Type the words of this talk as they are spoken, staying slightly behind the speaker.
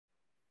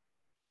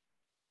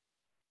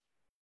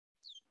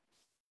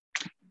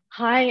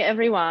Hi,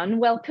 everyone.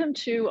 Welcome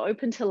to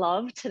Open to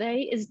Love.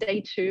 Today is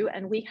day 2,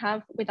 and we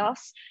have with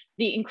us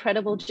the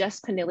incredible Jess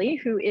Pinili,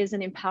 who is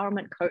an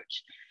empowerment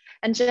coach.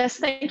 And Jess,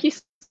 thank you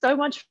so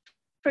much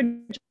for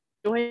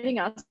joining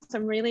us.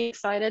 I'm really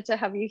excited to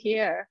have you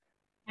here.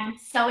 I'm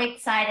so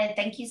excited.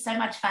 Thank you so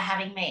much for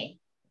having me.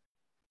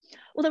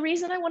 Well, the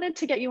reason I wanted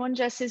to get you on,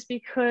 Jess, is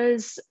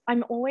because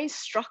I'm always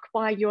struck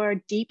by your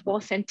deep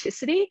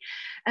authenticity.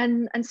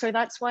 And so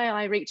that's why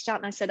I reached out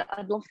and I said,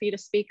 I'd love for you to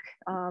speak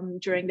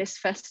during this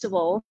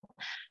festival.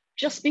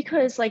 Just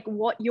because like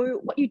what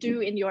you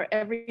do in your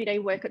everyday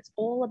work, it's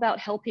all about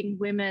helping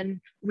women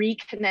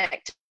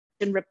reconnect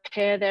and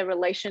repair their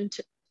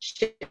relationship.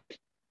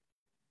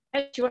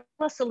 Could you tell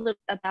us a little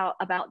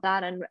about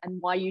that and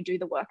why you do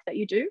the work that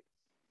you do?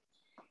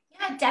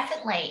 Yeah,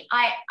 definitely.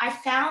 I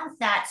found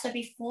that so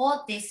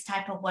before this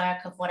type of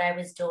work of what I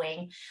was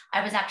doing,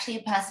 I was actually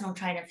a personal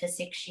trainer for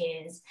 6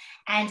 years.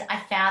 And I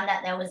found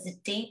that there was a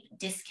deep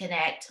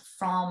disconnect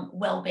from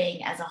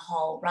well-being as a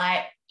whole,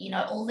 right? You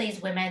know, all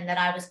these women that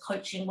I was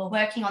coaching were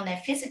working on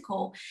their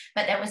physical,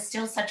 but there was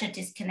still such a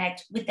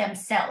disconnect with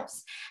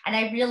themselves. And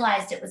I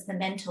realized it was the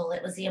mental,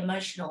 it was the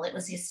emotional, it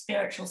was the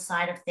spiritual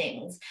side of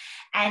things.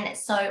 And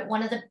so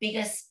one of the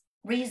biggest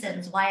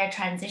reasons why I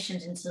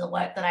transitioned into the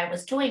work that I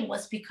was doing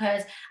was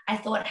because I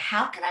thought,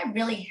 how can I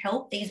really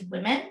help these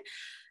women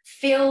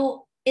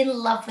feel in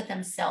love with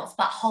themselves,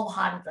 but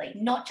wholeheartedly,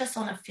 not just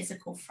on a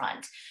physical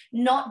front,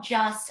 not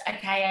just,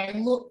 okay, I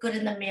look good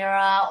in the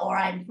mirror or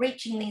I'm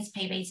reaching these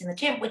PBs in the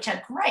gym, which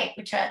are great,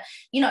 which are,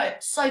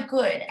 so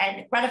good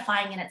and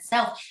gratifying in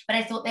itself. But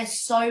I thought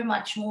there's so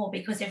much more,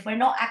 because if we're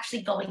not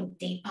actually going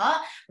deeper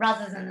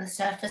rather than the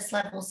surface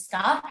level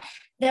stuff,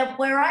 that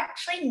we're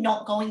actually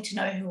not going to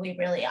know who we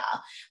really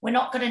are. We're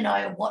not going to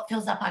know what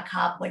fills up our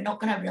cup. We're not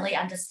going to really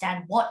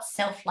understand what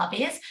self-love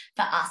is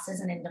for us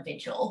as an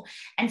individual.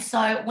 And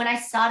so when I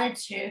started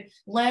to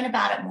learn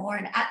about it more,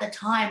 and at the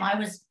time I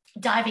was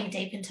diving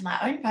deep into my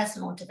own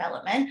personal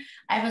development,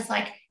 I was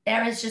like,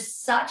 there is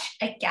just such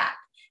a gap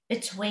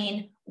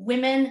between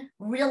women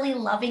really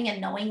loving and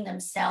knowing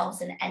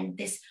themselves and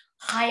this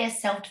higher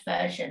self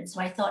version. So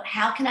I thought,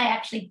 how can I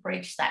actually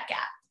bridge that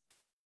gap?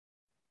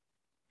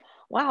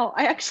 Wow,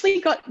 I actually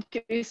got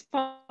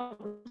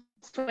goosebumps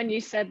when you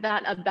said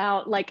that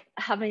about like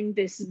having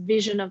this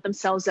vision of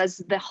themselves as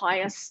the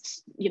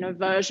highest,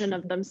 version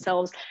of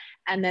themselves,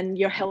 and then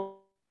your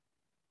help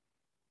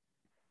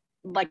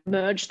like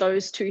merge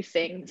those two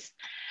things.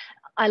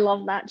 I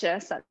love that,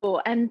 Jess. That's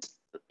cool. And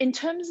in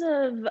terms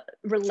of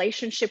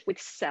relationship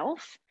with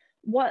self,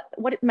 what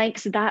it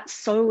makes that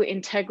so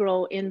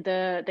integral in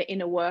the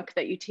inner work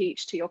that you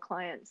teach to your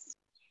clients?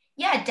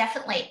 Yeah,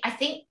 definitely. I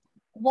think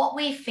what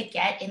we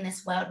forget in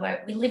this world,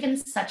 where we live in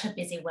such a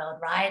busy world,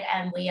 right?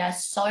 And we are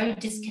so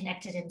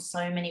disconnected in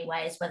so many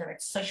ways, whether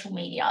it's social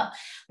media,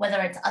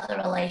 whether it's other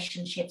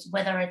relationships,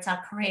 whether it's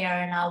our career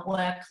and our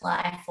work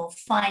life or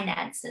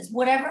finances,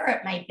 whatever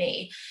it may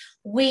be.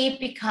 We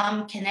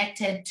become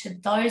connected to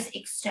those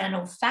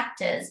external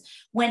factors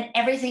when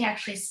everything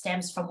actually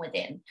stems from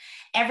within.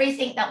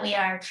 Everything that we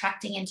are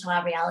attracting into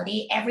our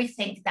reality,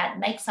 everything that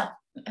makes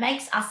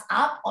us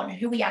up on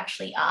who we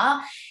actually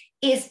are,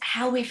 is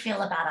how we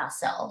feel about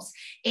ourselves,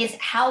 is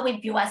how we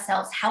view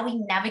ourselves, how we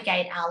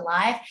navigate our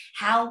life,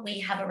 how we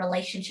have a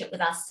relationship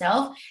with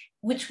ourselves,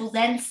 which will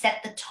then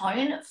set the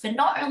tone for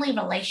not only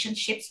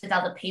relationships with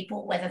other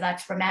people, whether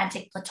that's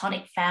romantic,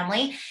 platonic,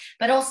 family,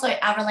 but also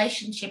our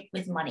relationship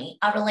with money,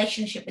 our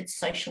relationship with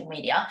social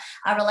media,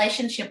 our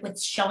relationship with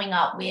showing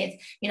up with,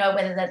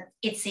 whether that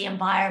it's the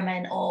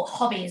environment or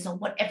hobbies or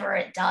whatever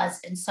it does.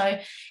 And so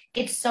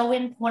it's so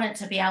important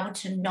to be able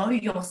to know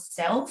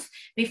yourself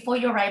before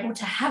you're able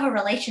to have a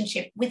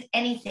relationship with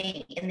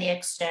anything in the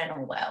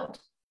external world.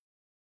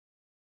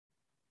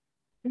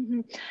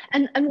 Mm-hmm.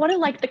 And what are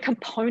like the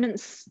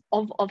components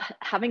of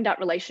having that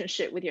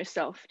relationship with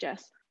yourself,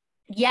 Jess?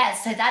 Yeah,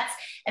 so that's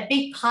a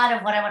big part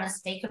of what I want to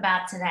speak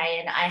about today.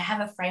 And I have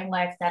a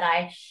framework that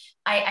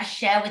I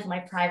share with my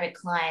private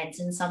clients,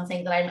 and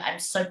something that I'm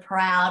so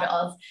proud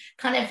of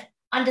kind of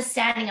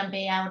understanding and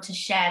being able to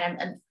share.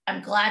 And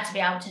I'm glad to be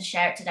able to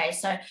share it today.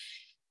 So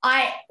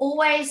I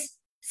always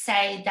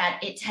say that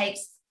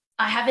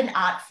I have an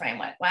ART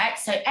framework, right?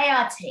 So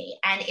ART,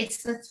 and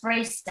it's the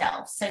three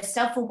selves. So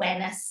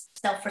self-awareness,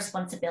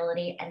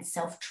 self-responsibility, and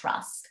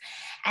self-trust.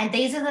 And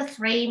these are the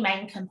three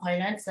main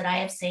components that I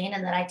have seen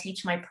and that I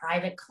teach my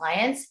private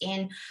clients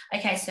in.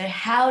 Okay, so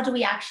how do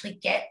we actually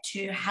get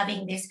to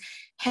having this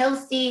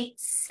healthy,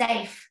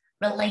 safe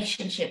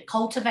relationship,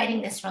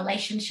 cultivating this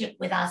relationship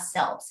with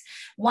ourselves,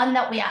 one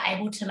that we are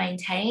able to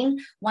maintain,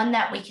 one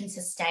that we can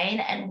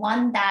sustain, and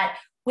one that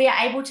we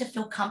are able to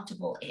feel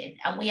comfortable in.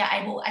 And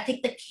I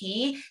think the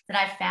key that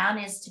I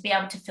found is to be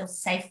able to feel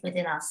safe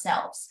within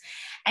ourselves.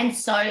 And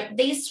so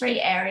these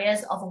three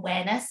areas of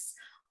awareness,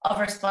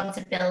 of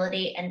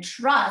responsibility, and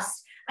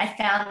trust, I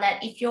found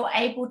that if you're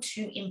able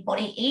to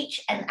embody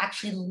each and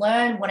actually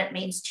learn what it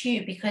means to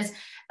you, because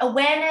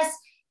awareness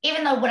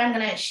even though what I'm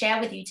going to share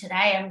with you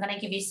today, I'm going to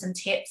give you some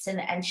tips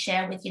and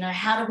share with, you know,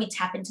 how do we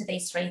tap into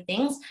these three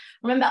things?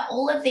 Remember,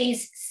 all of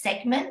these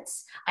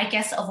segments, I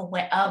guess, of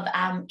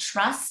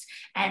trust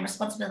and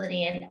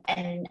responsibility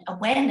and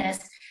awareness,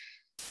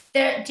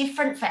 they're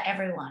different for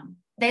everyone.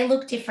 They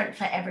look different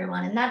for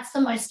everyone. And that's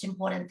the most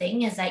important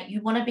thing, is that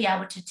you want to be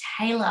able to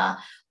tailor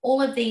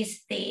all of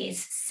these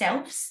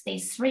selves,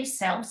 these three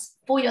selves,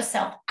 for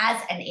yourself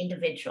as an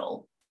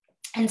individual.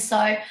 And so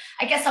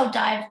I guess I'll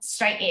dive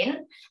straight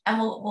in and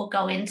we'll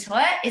go into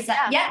it. Is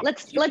that, yeah?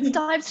 Let's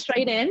dive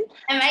straight in.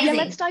 Amazing. Yeah,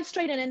 let's dive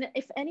straight in. And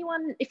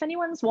if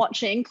anyone's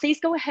watching, please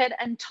go ahead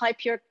and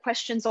type your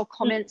questions or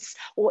comments,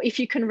 or if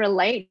you can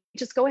relate,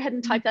 just go ahead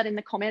and type that in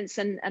the comments,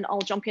 and I'll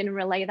jump in and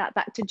relay that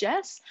back to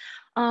Jess.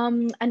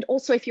 And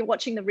also, if you're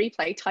watching the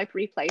replay, type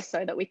replay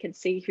so that we can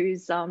see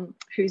who's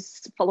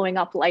following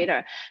up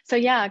later. So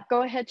yeah,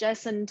 go ahead,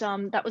 Jess. And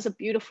that was a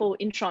beautiful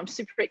intro. I'm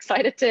super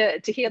excited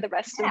to hear the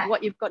rest of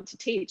what you've got to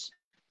teach.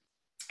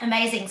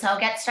 Amazing. So I'll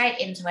get straight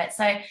into it.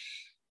 So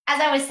as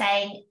I was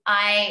saying,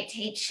 I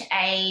teach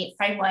a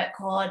framework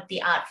called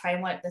the Art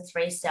Framework, the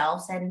Three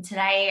Selves. And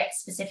today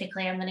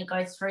specifically, I'm going to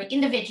go through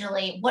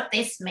individually what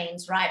this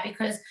means, right?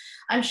 Because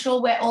I'm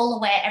sure we're all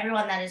aware,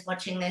 everyone that is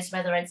watching this,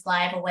 whether it's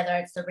live or whether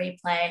it's the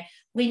replay,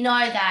 we know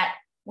that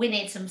we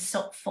need some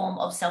form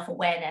of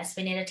self-awareness.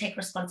 We need to take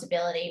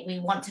responsibility. We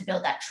want to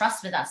build that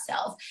trust with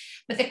ourselves.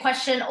 But the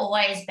question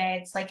always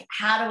begs, like,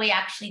 how do we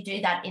actually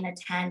do that in a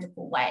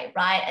tangible way,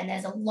 right? And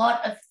there's a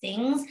lot of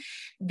things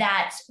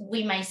that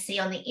we may see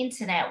on the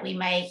internet, we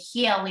may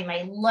hear, we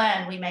may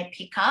learn, we may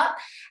pick up.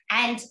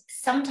 And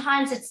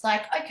sometimes it's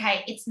like,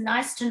 okay, it's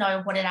nice to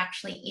know what it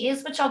actually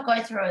is, which I'll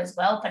go through as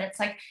well. But it's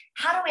like,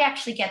 how do we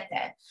actually get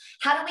there?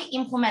 How do we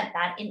implement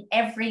that in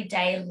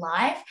everyday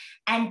life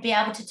and be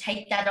able to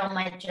take that on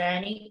my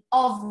journey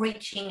of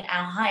reaching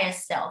our higher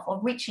self,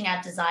 or reaching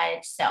our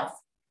desired self?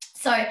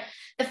 So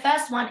the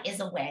first one is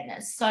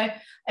awareness. So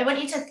I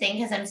want you to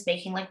think, as I'm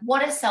speaking, like,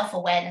 what is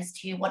self-awareness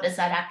to you? What does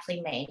that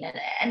actually mean?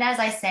 And as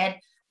I said,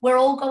 we're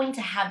all going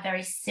to have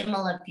very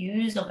similar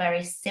views or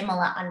very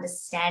similar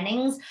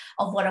understandings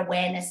of what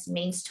awareness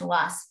means to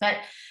us. But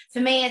for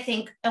me, I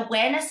think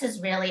awareness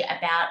is really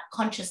about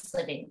conscious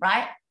living,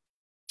 right?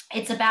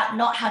 It's about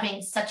not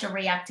having such a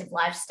reactive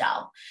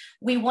lifestyle.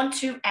 We want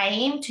to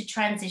aim to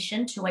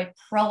transition to a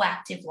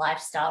proactive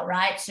lifestyle,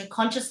 right? So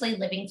consciously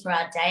living through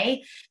our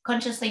day,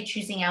 consciously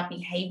choosing our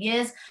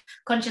behaviors,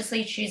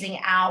 consciously choosing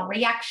our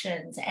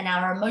reactions and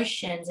our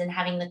emotions, and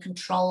having the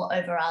control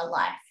over our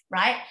life,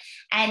 right?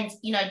 And,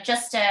 you know,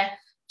 just a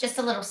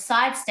little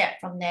sidestep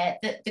from there,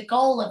 the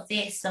goal of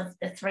this, of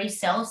the three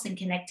selves and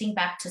connecting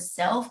back to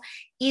self,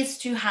 is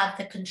to have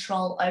the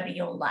control over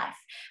your life,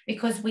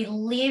 because we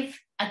live,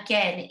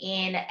 again,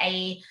 in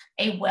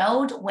a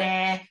world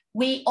where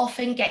we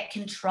often get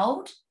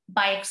controlled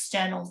by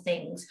external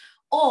things,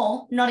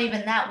 or not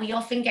even that, we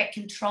often get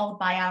controlled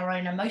by our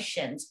own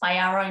emotions, by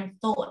our own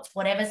thoughts,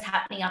 whatever's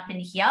happening up in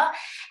here.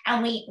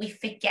 And we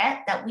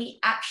forget that we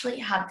actually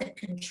have the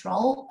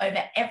control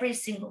over every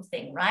single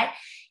thing, right?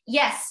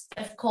 Yes,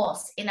 of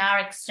course, in our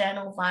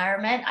external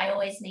environment, I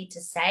always need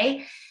to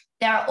say,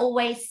 there are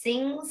always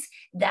things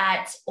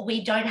that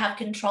we don't have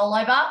control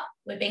over.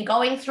 We've been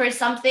going through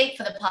something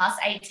for the past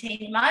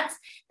 18 months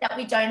that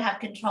we don't have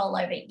control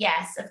over.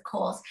 Yes, of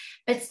course.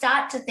 But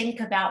start to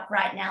think about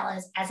right now,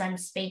 as I'm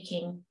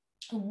speaking,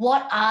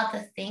 what are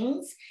the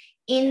things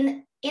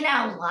in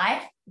our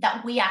life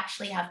that we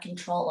actually have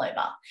control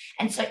over?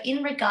 And so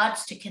in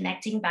regards to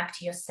connecting back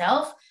to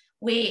yourself,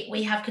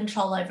 we have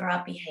control over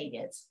our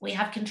behaviors. We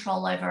have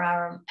control over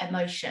our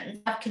emotions.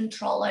 We have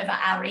control over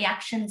our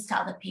reactions to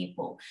other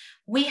people.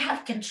 We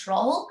have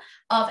control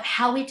of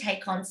how we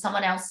take on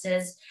someone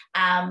else's,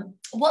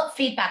 what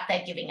feedback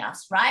they're giving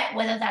us, right?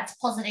 Whether that's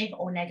positive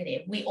or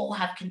negative, we all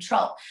have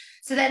control.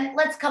 So then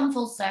let's come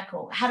full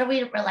circle. How do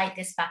we relate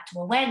this back to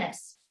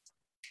awareness?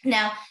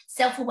 Now,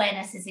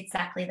 self-awareness is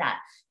exactly that,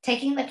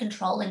 taking the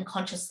control and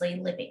consciously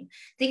living.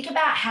 Think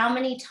about how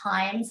many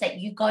times that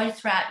you go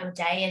throughout your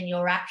day and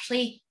you're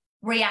actually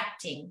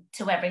reacting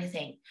to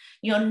everything.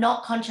 You're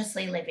not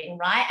consciously living,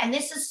 right? And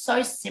this is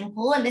so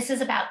simple, and this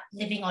is about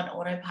living on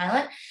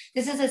autopilot.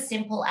 This is as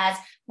simple as,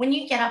 when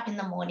you get up in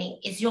the morning,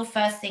 is your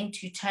first thing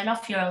to turn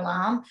off your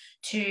alarm,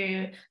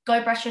 to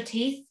go brush your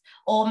teeth,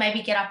 or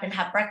maybe get up and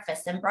have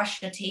breakfast and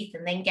brush your teeth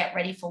and then get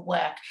ready for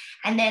work,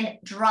 and then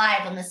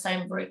drive on the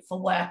same route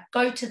for work,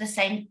 go to the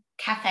same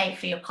cafe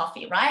for your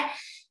coffee, right?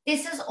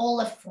 This is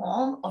all a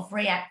form of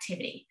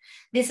reactivity.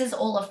 This is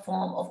all a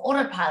form of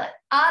autopilot.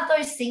 Are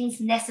those things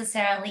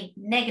necessarily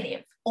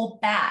negative or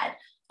bad?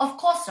 Of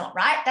course not,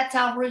 right? That's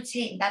our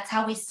routine. That's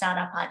how we start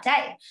up our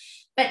day.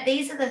 But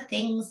these are the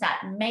things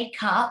that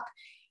make up,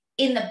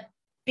 in the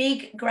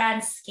big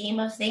grand scheme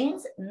of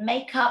things,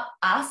 make up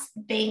us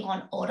being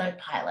on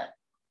autopilot.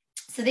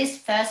 So this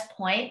first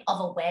point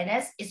of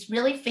awareness is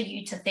really for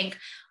you to think,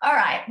 all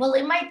right, well,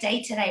 in my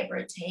day-to-day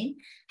routine,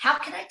 how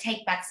can I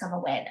take back some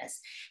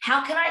awareness?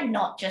 How can I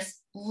not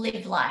just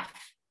live life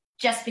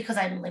just because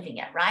I'm living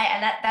it, right?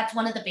 And that's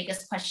one of the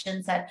biggest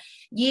questions that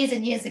years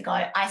and years ago,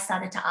 I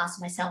started to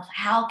ask myself,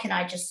 how can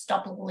I just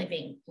stop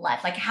living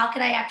life? Like, how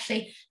can I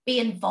actually be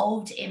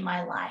involved in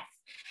my life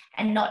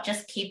and not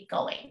just keep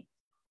going?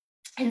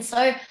 And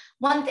so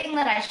one thing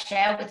that I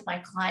share with my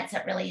clients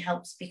that really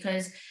helps,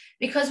 because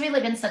we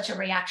live in such a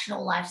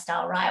reactional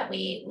lifestyle, right?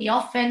 We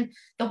often,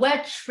 the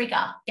word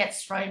trigger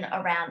gets thrown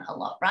around a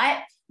lot,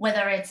 right?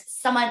 Whether it's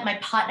someone, my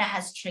partner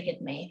has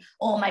triggered me,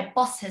 or my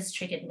boss has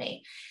triggered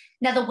me.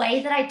 Now, the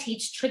way that I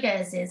teach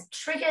triggers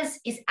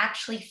is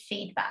actually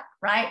feedback,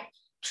 right?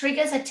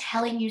 Triggers are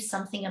telling you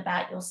something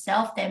about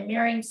yourself. They're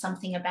mirroring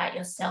something about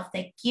yourself.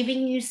 They're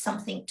giving you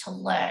something to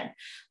learn.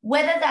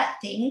 Whether that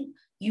thing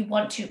you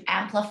want to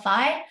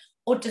amplify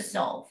or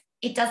dissolve,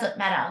 it doesn't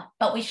matter,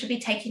 but we should be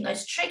taking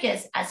those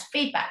triggers as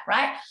feedback,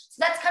 right?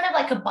 So that's kind of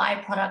like a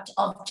byproduct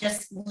of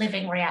just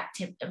living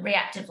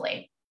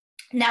reactively.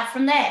 Now,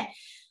 from there,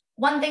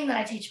 one thing that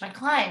I teach my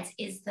clients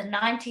is the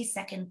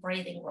 90-second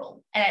breathing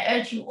rule. And I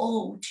urge you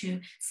all to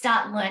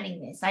start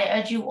learning this. I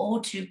urge you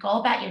all to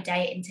go about your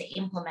day and to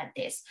implement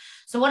this.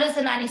 So what is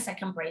the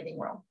 90-second breathing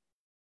rule?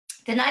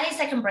 The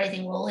 90-second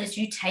breathing rule is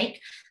you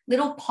take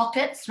little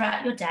pockets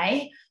throughout your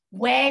day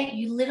where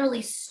you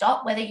literally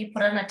stop, whether you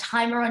put on a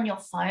timer on your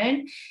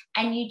phone,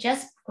 and you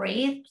just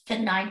breathe for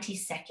 90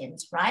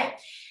 seconds, right?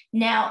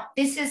 Now,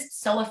 this is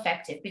so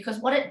effective because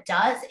what it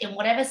does in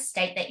whatever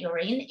state that you're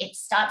in, it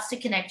starts to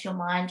connect your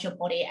mind, your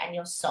body, and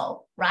your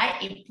soul, right?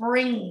 It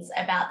brings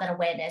about that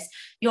awareness.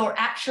 You're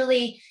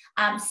actually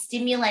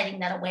stimulating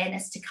that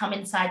awareness to come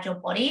inside your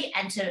body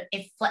and to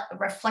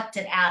reflect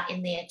it out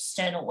in the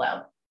external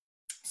world.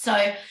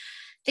 So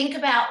think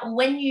about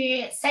when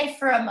you, say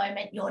for a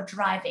moment, you're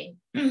driving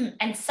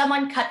and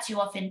someone cuts you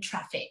off in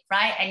traffic,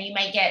 right? And you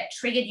may get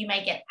triggered, you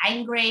may get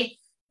angry,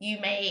 you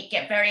may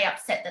get very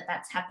upset that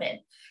that's happened.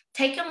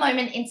 Take a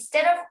moment,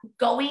 instead of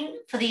going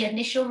for the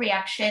initial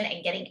reaction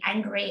and getting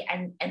angry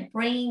and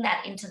bringing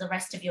that into the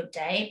rest of your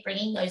day,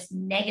 bringing those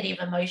negative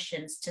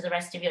emotions to the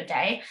rest of your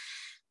day,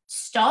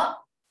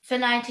 stop for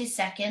 90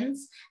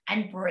 seconds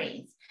and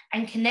breathe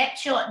and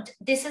connect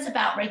this is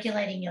about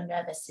regulating your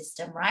nervous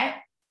system, right?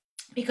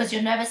 Because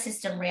your nervous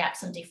system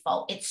reacts on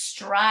default. It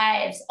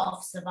strives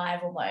off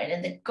survival mode.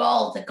 And the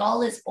goal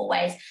is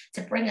always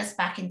to bring us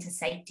back into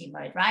safety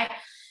mode, right?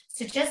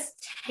 So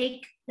just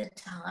take the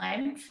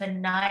time for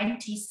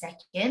 90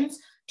 seconds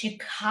to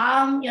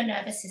calm your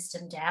nervous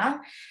system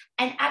down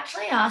and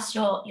actually ask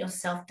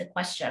yourself the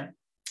question,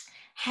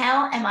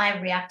 how am I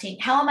reacting?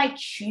 How am I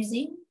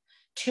choosing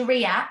to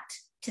react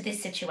to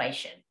this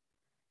situation?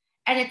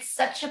 And it's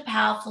such a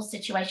powerful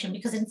situation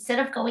because instead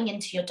of going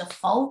into your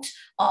default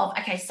of,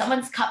 okay,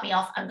 someone's cut me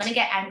off, I'm going to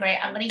get angry,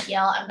 I'm going to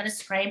yell, I'm going to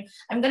scream,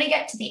 I'm going to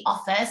get to the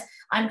office,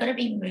 I'm going to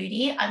be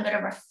moody, I'm going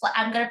to reflect,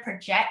 I'm going to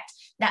project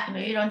that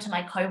mood onto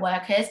my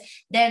co-workers,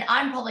 then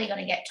I'm probably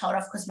going to get told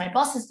off because my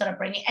boss is going to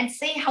bring it, and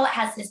see how it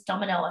has this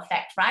domino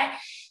effect, right?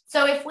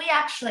 So if we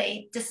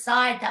actually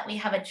decide that we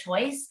have a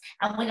choice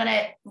and we're going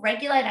to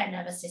regulate our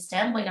nervous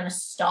system, we're going to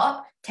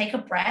stop, take a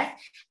breath,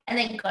 and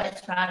then go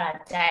throughout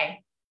our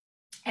day.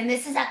 And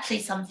this is actually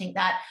something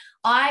that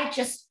I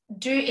just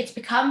do. It's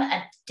become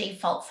a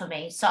default for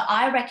me. So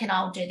I reckon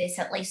I'll do this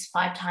at least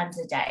 5 times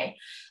a day.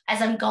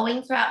 As I'm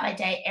going throughout my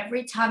day,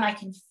 every time I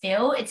can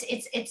feel,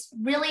 it's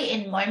really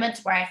in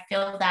moments where I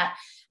feel that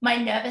my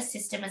nervous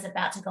system is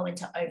about to go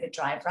into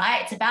overdrive,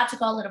 right? It's about to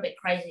go a little bit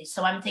crazy.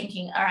 So I'm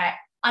thinking, all right,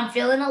 I'm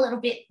feeling a little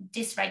bit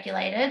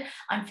dysregulated.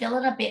 I'm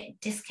feeling a bit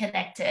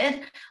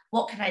disconnected.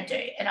 What can I do?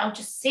 And I'll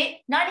just sit.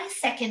 90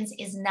 seconds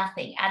is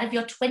nothing out of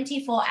your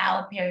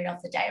 24-hour period of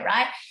the day,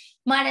 right?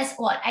 Minus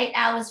what? 8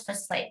 hours for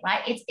sleep,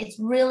 right? It's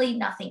really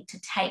nothing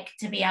to take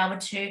to be able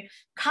to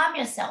calm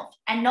yourself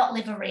and not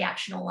live a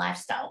reactional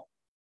lifestyle.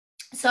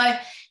 So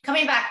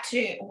coming back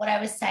to what I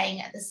was saying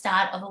at the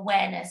start of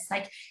awareness,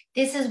 like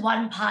this is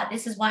one part.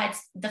 This is why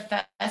it's the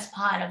first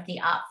part of the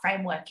ART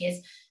framework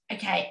is,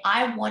 okay,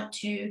 I want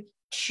to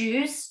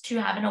choose to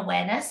have an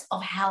awareness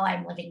of how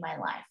I'm living my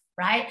life,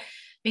 right?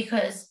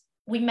 Because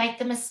we make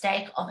the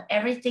mistake of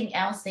everything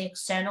else, the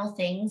external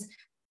things,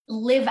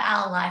 live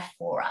our life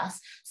for us.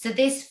 So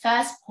this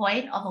first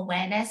point of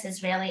awareness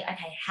is really,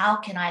 okay, how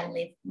can I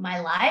live my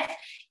life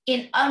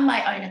on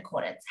my own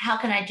accordance? How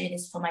can I do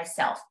this for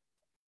myself?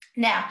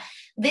 Now,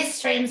 this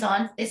streams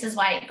on, this is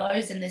why it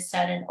goes in this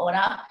certain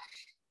order.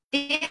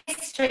 This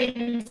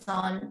streams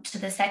on to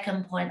the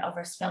second point of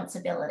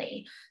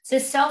responsibility. So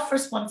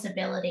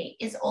self-responsibility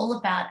is all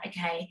about,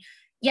 okay,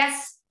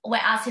 yes, we're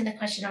asking the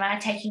question, am I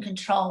taking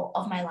control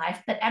of my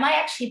life? But am I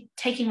actually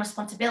taking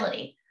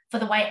responsibility for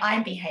the way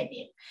I'm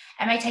behaving?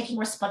 Am I taking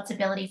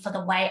responsibility for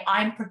the way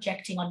I'm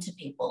projecting onto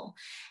people?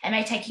 Am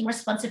I taking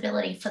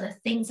responsibility for the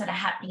things that are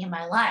happening in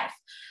my life?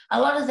 A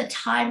lot of the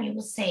time you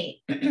will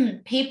see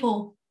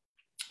people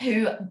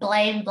who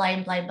blame,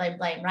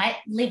 right?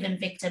 Live in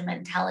victim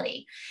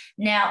mentality.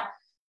 Now,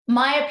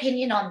 my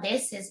opinion on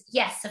this is,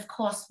 yes, of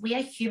course, we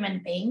are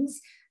human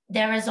beings.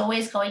 There is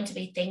always going to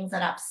be things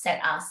that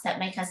upset us, that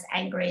make us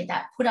angry,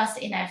 that put us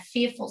in a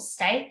fearful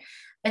state.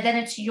 But then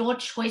it's your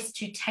choice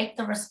to take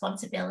the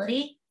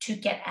responsibility to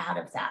get out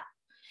of that,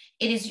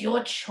 It is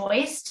your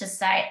choice to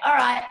say, all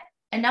right,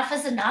 enough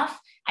is enough.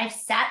 I've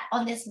sat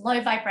on this low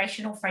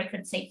vibrational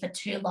frequency for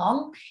too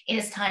long. It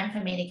is time for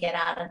me to get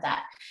out of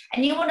that.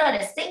 And you will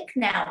notice, think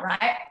now,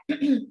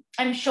 right?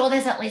 I'm sure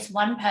there's at least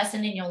one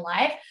person in your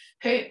life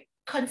who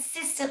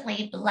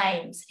consistently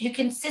blames, who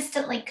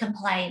consistently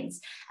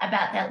complains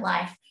about their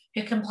life,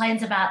 who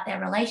complains about their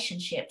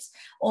relationships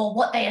or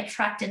what they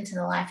attract into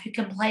their life, who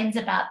complains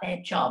about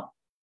their job,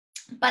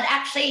 but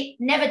actually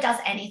never does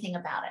anything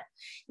about it.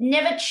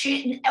 Never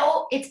choose.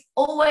 Oh, it's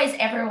always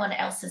everyone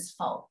else's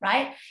fault,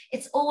 right?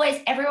 It's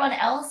always everyone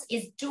else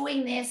is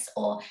doing this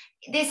or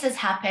this has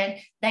happened.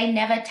 They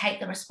never take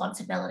the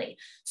responsibility.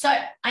 So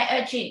I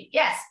urge you,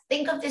 yes,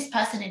 think of this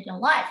person in your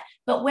life,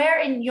 but where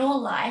in your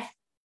life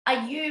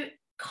are you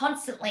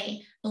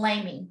constantly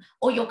blaming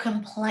or you're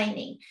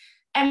complaining?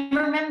 And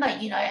remember,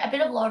 a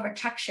bit of law of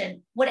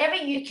attraction, whatever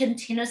you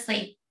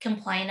continuously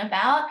complain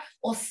about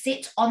or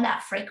sit on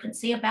that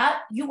frequency about,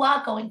 you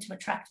are going to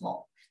attract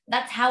more.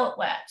 That's how it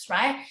works,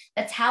 right?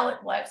 That's how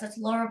it works. That's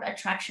law of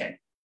attraction.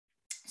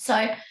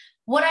 So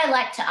what I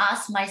like to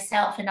ask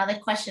myself, another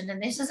question,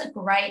 and this is a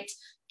great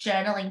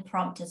journaling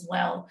prompt as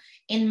well,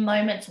 in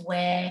moments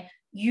where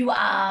you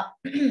are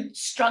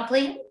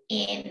struggling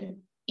in,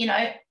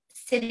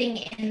 sitting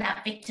in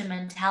that victim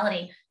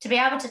mentality, to be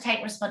able to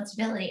take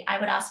responsibility, I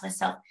would ask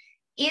myself,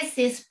 is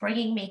this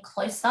bringing me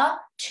closer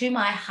to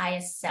my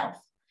highest self?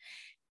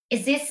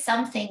 Is this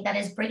something that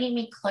is bringing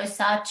me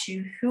closer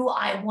to who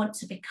I want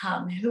to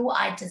become, who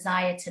I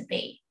desire to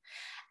be?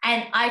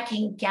 And I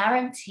can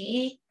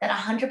guarantee that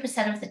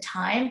 100% of the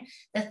time,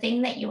 the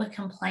thing that you were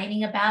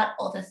complaining about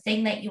or the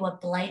thing that you were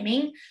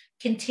blaming,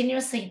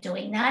 continuously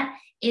doing that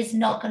is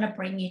not going to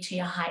bring you to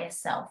your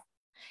highest self.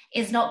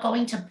 Is not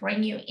going to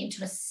bring you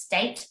into a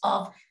state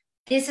of,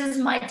 this is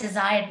my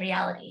desired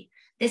reality.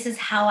 This is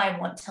how I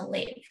want to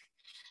live.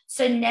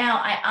 So now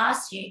I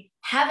ask you,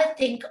 have a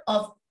think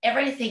of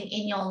everything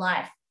in your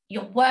life,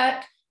 your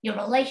work, your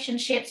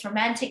relationships,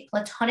 romantic,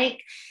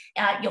 platonic,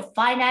 your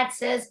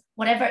finances,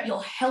 whatever,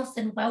 your health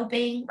and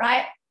well-being,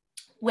 right?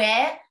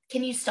 Where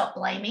can you stop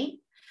blaming?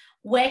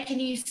 Where can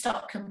you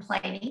stop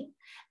complaining?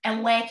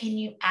 And where can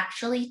you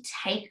actually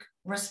take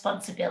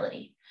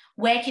responsibility?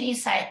 Where can you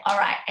say, all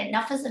right,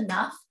 enough is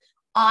enough.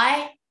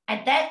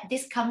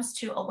 This comes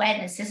to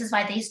awareness. This is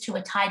why these two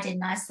are tied in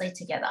nicely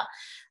together.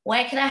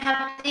 Where can I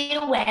have the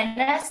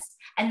awareness?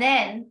 And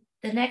then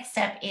the next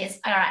step is,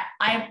 all right,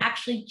 I'm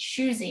actually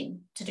choosing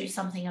to do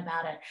something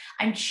about it.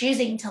 I'm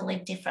choosing to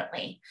live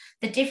differently.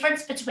 The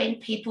difference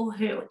between people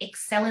who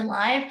excel in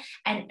life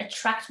and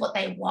attract what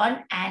they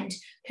want and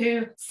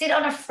who sit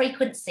on a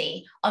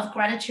frequency of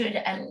gratitude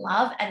and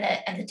love,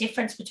 and the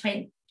difference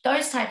between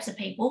those types of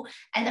people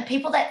and the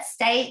people that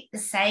stay the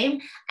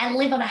same and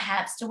live on a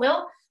hamster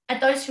wheel are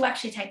those who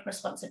actually take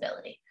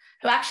responsibility,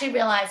 who actually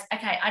realize,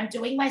 okay, I'm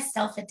doing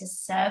myself a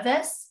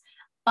disservice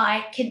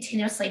by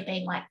continuously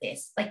being like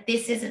this. Like,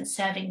 this isn't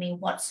serving me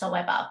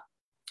whatsoever.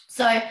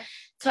 So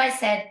I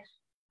said,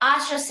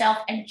 ask yourself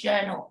and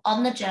journal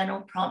on the journal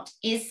prompt,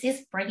 is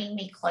this bringing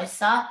me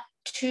closer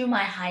to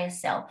my higher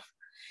self?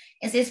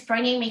 Is this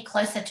bringing me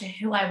closer to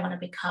who I want to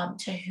become,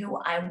 to who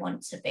I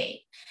want to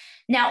be?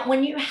 Now,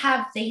 when you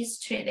have these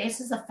two,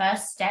 this is the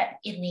first step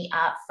in the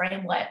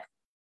framework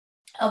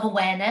of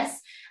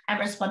awareness and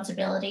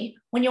responsibility.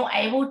 When you're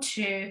able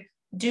to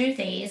do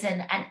these,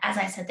 and as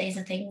I said, these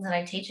are things that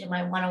I teach in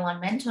my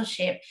one-on-one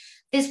mentorship,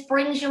 this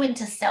brings you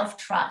into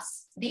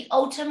self-trust. The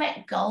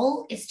ultimate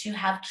goal is to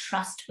have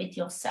trust with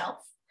yourself.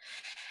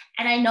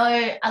 And I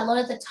know a lot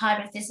of the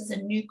time, if this is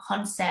a new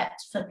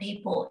concept for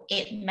people,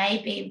 it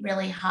may be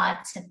really hard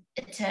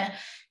to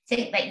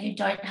think that you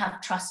don't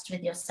have trust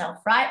with yourself,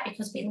 right?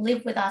 Because we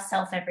live with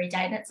ourselves every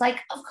day. And it's like,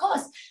 of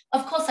course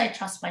I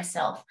trust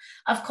myself.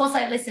 Of course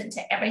I listen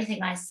to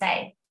everything I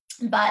say,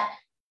 but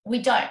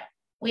we don't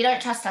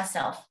trust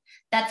ourselves.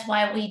 That's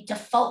why we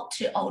default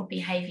to old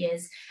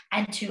behaviors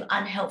and to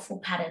unhelpful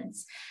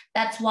patterns.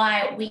 That's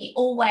why we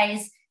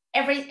always,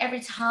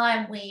 every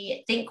time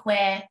we think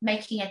we're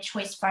making a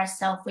choice for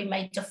ourselves, we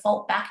may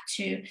default back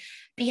to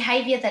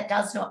behavior that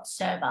does not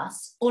serve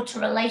us, or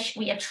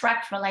we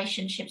attract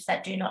relationships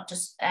that do not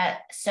just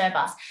serve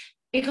us,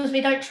 because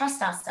we don't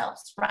trust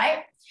ourselves,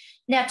 right?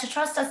 Now, to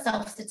trust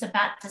ourselves, it's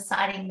about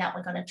deciding that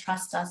we're going to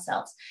trust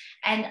ourselves.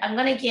 And I'm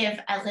going to give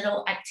a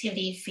little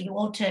activity for you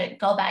all to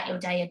go about your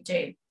day and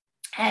do,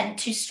 and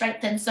to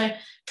strengthen. So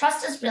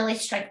trust is really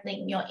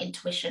strengthening your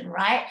intuition,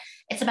 right?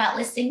 It's about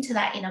listening to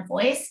that inner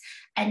voice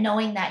and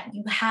knowing that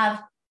you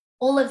have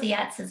all of the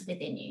answers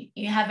within you.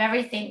 You have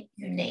everything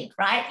you need,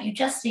 right? You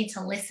just need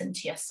to listen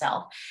to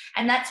yourself.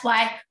 And that's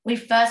why we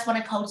first want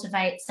to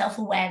cultivate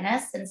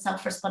self-awareness and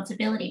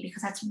self-responsibility,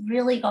 because that's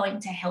really going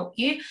to help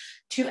you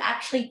to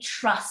actually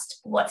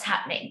trust what's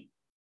happening.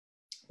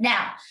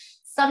 Now,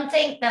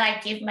 something that I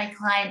give my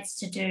clients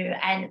to do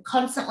and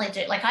constantly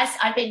do, like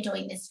I've been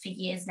doing this for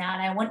years now,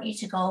 and I want you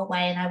to go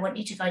away and I want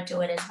you to go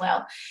do it as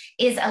well,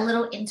 is a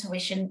little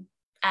intuition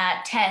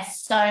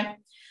test. So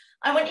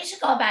I want you to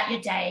go about your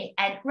day,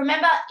 and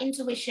remember,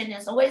 intuition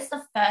is always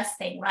the first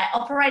thing, right?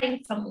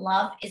 Operating from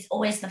love is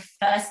always the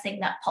first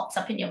thing that pops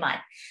up in your mind.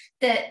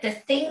 The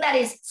thing that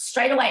is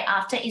straight away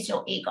after is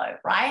your ego,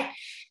 right?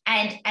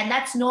 And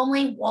that's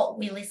normally what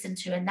we listen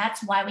to. And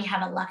that's why we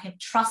have a lack of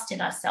trust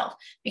in ourselves,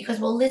 because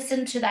we'll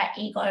listen to that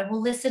ego.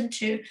 We'll listen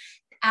to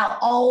our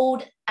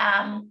old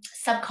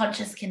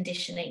subconscious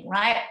conditioning,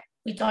 right?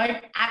 We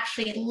don't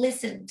actually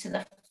listen to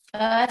the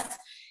first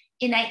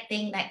innate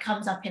thing that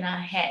comes up in our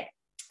head.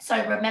 So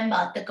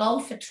remember, the goal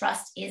for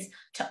trust is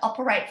to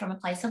operate from a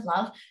place of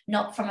love,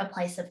 not from a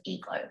place of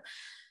ego.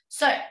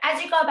 So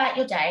as you go about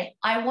your day,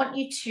 I want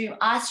you to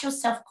ask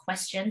yourself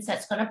questions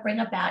that's going to bring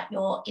about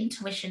your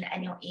intuition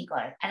and your ego.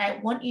 And I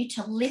want you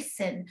to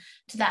listen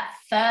to that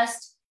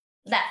first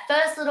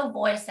little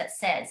voice that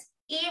says,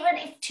 even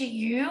if to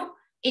you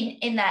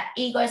in that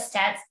ego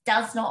stance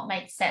does not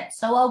make sense.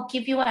 So I'll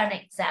give you an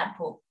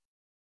example.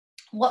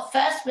 What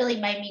first really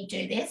made me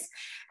do this,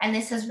 and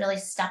this has really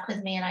stuck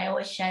with me, and I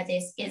always share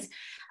this, is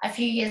a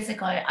few years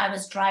ago, I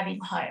was driving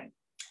home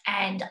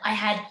and I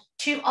had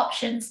two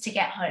options to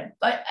get home,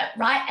 both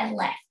right and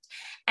left.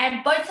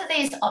 And both of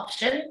these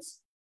options,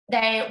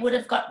 they would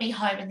have got me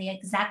home in the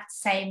exact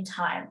same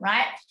time,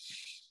 right?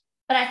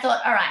 But I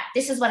thought, all right,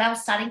 this is when I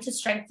was starting to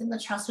strengthen the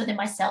trust within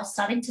myself,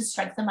 starting to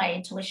strengthen my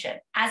intuition.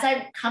 As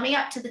I'm coming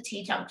up to the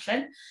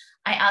T-junction,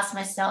 I asked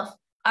myself,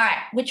 all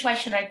right, which way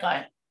should I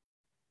go?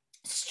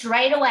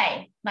 Straight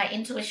away, my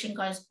intuition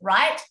goes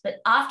right, but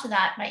after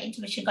that, my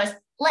intuition goes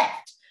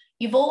left.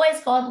 You've always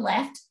gone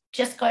left,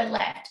 just go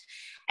left.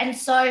 And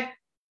so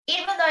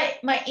even though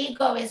my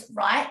ego is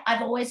right,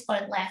 I've always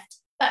gone left.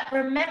 But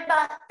remember,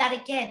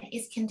 that again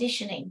is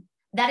conditioning.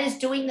 That is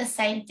doing the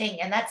same thing.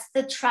 And that's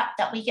the trap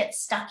that we get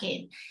stuck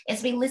in,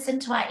 is we listen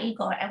to our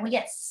ego and we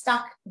get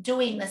stuck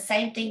doing the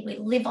same thing. We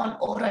live on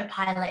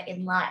autopilot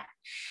in life.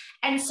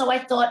 And so I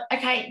thought,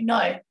 okay,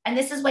 no. And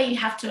this is where you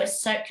have to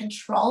assert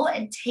control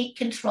and take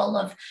control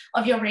of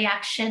your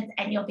reaction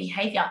and your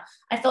behavior.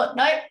 I thought,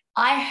 no,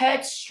 I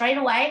heard straight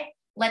away,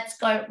 let's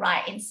go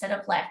right instead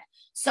of left.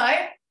 So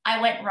I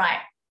went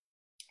right.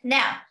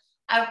 Now,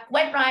 I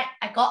went right.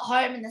 I got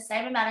home in the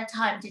same amount of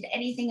time. Did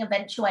anything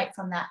eventuate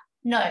from that?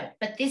 No.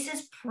 But this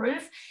is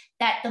proof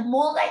that the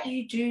more that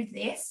you do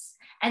this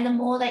and the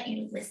more that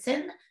you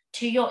listen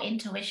to your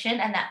intuition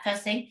and that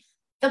first thing,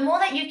 the more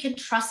that you can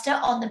trust it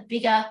on the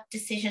bigger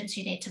decisions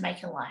you need to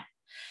make in life.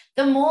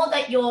 The more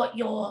that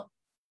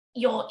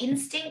your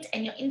instinct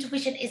and your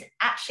intuition is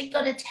actually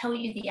going to tell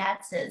you the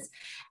answers.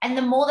 And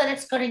the more that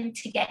it's going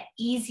to get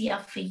easier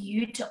for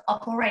you to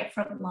operate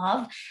from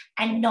love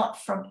and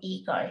not from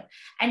ego.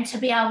 And to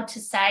be able to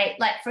say,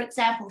 like, for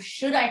example,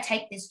 should I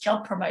take this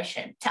job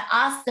promotion? To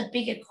ask the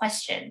bigger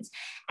questions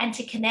and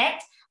to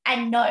connect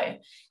and know.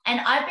 And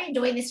I've been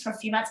doing this for a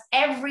few months.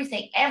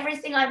 Everything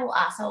I will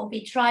ask, I will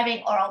be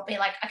driving or I'll be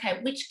like, okay,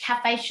 which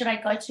cafe should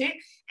I go to?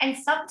 And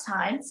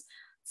sometimes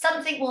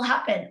something will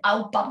happen.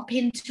 I'll bump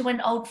into an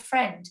old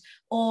friend,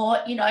 or,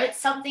 you know,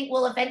 something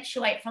will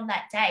eventuate from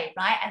that day,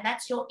 right? And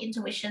that's your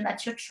intuition,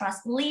 that's your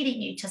trust leading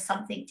you to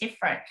something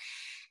different.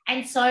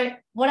 And so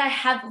what I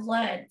have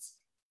learned,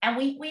 and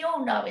we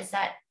all know, is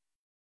that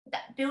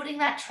building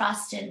that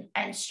trust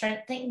and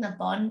strengthening the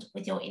bond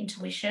with your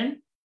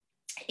intuition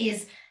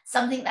is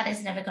something that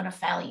is never going to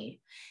fail you.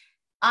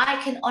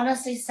 I can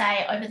honestly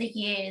say over the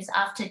years,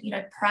 after, you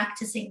know,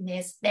 practicing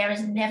this, there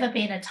has never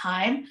been a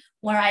time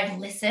where I've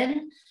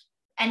listened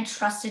and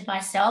trusted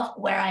myself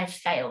where I've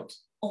failed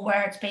or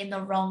where it's been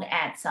the wrong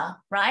answer,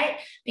 right?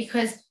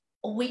 Because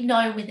we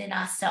know within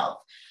ourselves.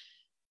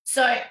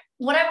 So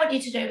what I want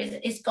you to do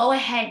is go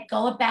ahead,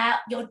 go about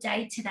your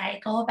day today,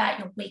 go about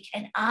your week,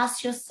 and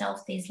ask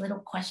yourself these little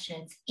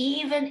questions,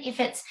 even if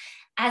it's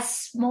as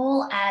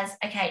small as,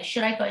 okay,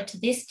 should I go to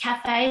this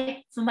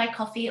cafe for my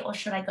coffee or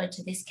should I go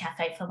to this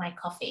cafe for my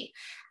coffee?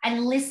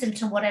 And listen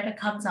to whatever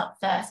comes up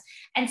first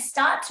and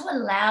start to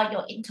allow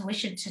your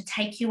intuition to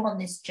take you on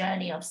this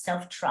journey of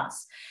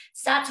self-trust.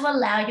 Start to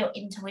allow your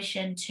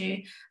intuition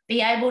to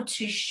be able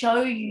to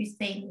show you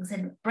things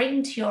and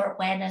bring to your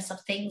awareness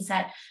of things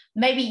that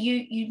maybe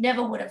you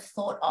never would have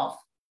thought of.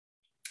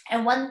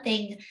 And one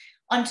thing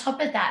on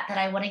top of that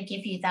I want to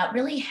give you that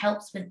really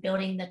helps with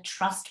building the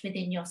trust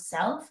within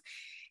yourself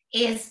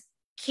is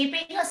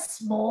keeping a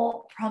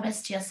small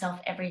promise to yourself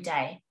every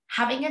day,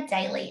 having a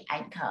daily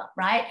anchor,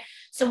 right?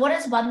 So what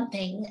is one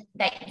thing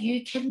that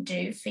you can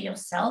do for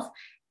yourself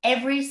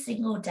every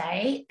single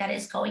day that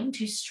is going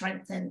to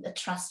strengthen the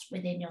trust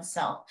within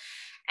yourself?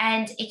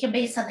 And it can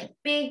be something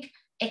big,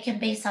 it can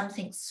be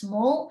something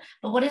small,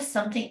 but what is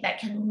something that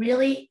can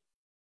really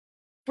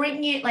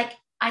bring you, like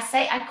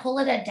I call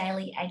it a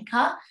daily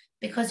anchor,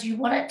 because you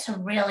want it to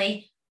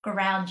really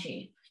ground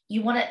you.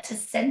 You want it to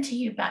center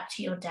you back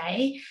to your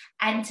day,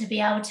 and to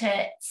be able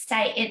to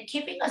say it.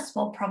 Keeping a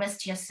small promise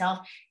to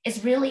yourself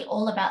is really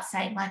all about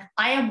saying, like,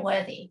 I am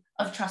worthy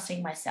of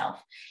trusting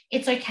myself.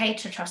 It's okay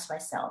to trust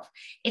myself.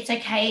 It's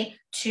okay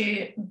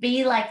to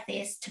be like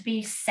this, to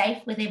be safe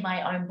within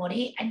my own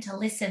body and to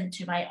listen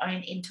to my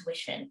own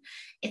intuition.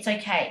 It's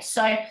okay.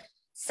 So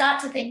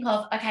start to think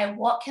of, okay,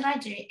 what can I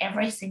do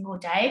every single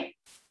day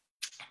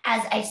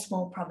as a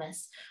small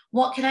promise?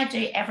 What can I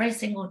do every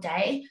single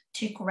day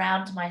to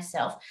ground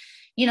myself?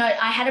 You know,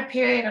 I had a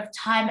period of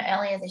time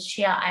earlier this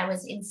year. I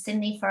was in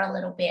Sydney for a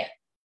little bit.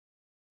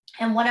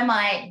 And one of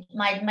my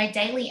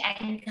daily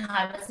anchor,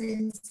 I was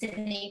in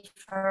Sydney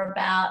for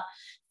about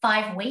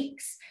 5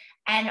 weeks.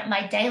 And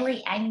my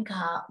daily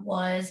anchor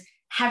was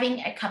having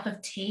a cup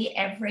of tea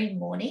every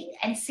morning,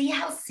 and see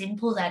how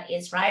simple that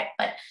is, right?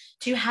 But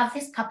to have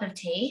this cup of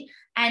tea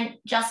and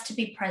just to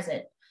be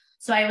present.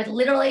 So I would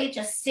literally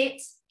just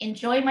sit,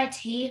 enjoy my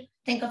tea,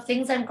 think of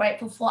things I'm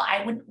grateful for.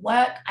 I wouldn't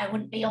work. I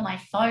wouldn't be on my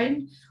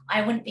phone.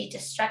 I wouldn't be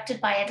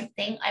distracted by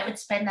anything. I would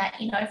spend that,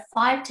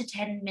 5 to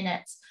 10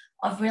 minutes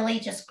of really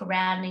just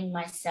grounding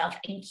myself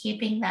and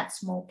keeping that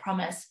small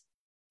promise.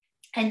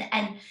 And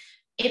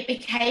it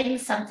became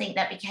something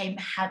that became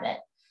habit,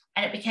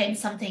 and it became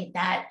something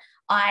that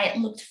I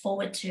looked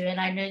forward to, and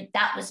I knew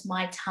that was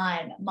my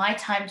time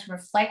to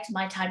reflect,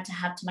 my time to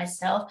have to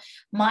myself,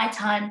 my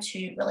time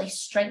to really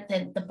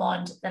strengthen the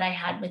bond that I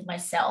had with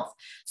myself.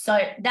 So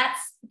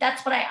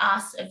that's what I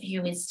ask of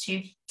you, is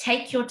to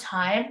take your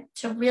time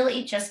to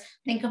really just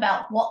think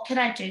about, what can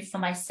I do for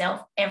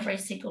myself every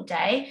single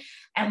day,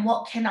 and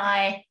how can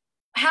I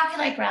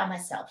ground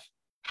myself?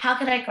 How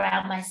can I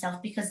ground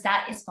myself? Because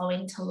that is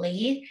going to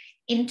lead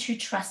into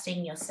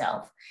trusting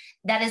yourself.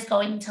 That is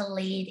going to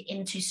lead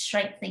into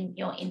strengthening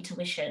your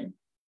intuition.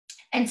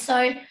 And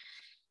so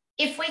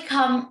if we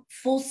come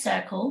full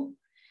circle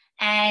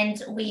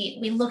and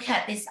we look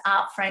at this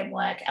art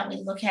framework and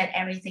we look at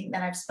everything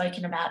that I've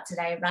spoken about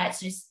today, right?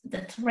 So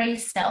the 3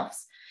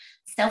 selves: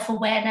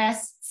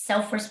 self-awareness,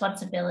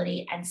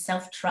 self-responsibility, and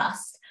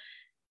self-trust.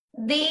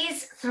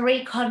 These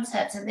 3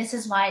 concepts, and this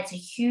is why it's a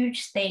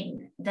huge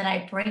thing that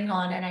I bring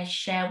on and I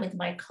share with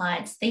my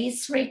clients,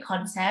 these 3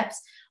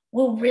 concepts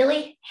will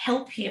really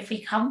help you, if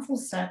we come full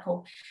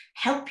circle,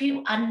 help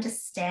you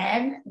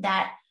understand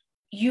that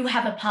you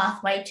have a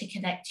pathway to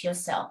connect to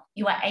yourself.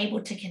 You are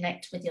able to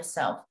connect with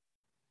yourself.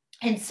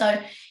 And so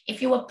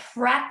if you are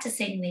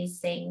practicing these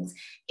things,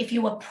 if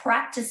you are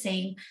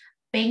practicing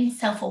being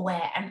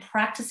self-aware and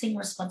practicing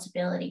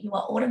responsibility, you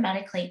are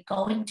automatically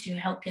going to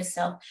help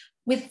yourself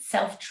with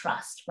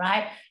self-trust,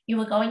 right?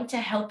 You are going to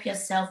help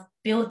yourself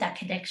build that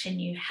connection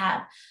you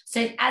have.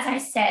 So as I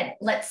said,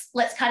 let's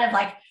kind of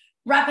like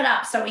wrap it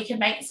up so we can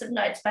make some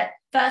notes. But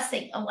first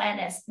thing,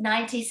 awareness,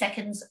 90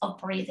 seconds of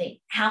breathing.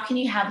 How can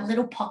you have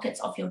little pockets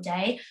of your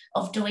day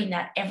of doing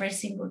that every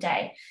single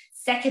day?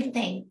 Second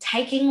thing,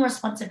 taking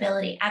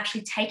responsibility,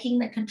 actually taking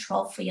the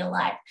control for your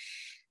life.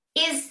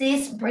 Is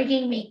this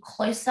bringing me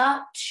closer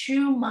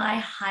to my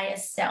higher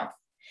self?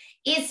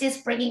 Is this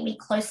bringing me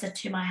closer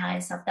to my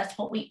higher self? That's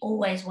what we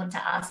always want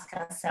to ask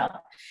ourselves.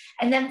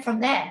 And then from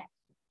there,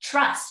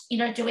 trust,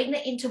 doing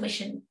the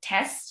intuition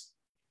test,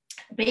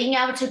 being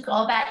able to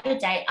go about your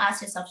day,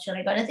 ask yourself, should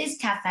I go to this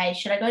cafe?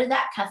 Should I go to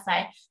that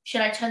cafe? Should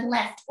I turn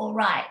left or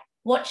right?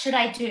 What should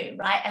I do,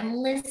 right? And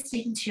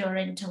listening to your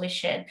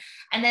intuition.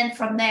 And then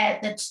from there,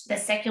 the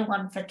second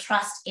one for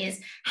trust is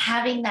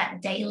having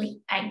that daily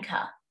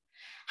anchor,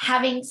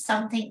 having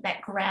something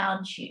that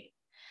grounds you,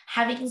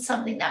 having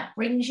something that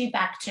brings you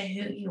back to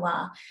who you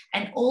are.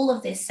 And all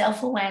of this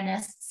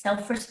self-awareness,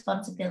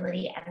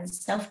 self-responsibility, and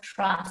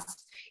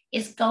self-trust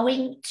is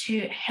going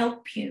to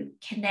help you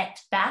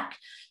connect back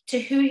to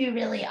who you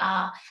really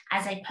are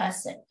as a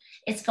person.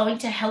 It's going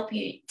to help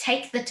you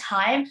take the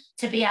time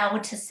to be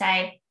able to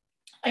say,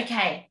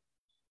 okay,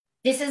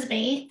 this is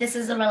me. This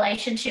is a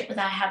relationship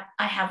that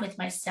I have with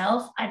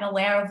myself. I'm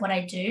aware of what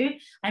I do.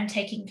 I'm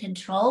taking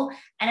control,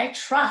 and I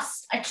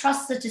trust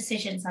the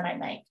decisions that I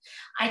make.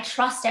 I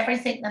trust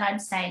everything that I'm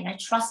saying. I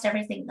trust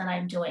everything that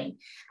I'm doing.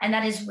 And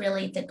that is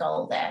really the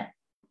goal there.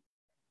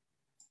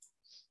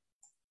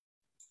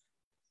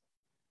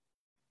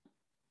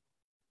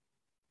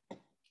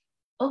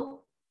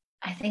 Oh,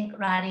 I think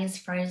Rani is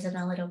frozen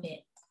a little bit.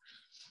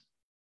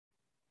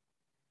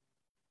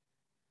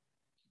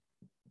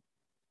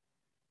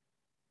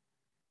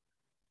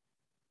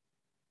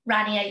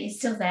 Rani, are you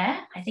still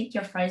there? I think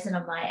you're frozen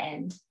on my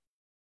end.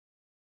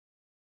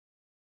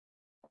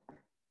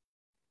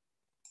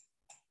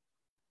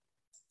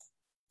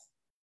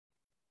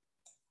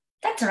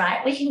 That's all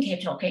right. We can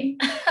keep talking.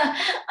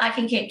 I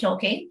can keep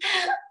talking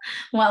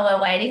while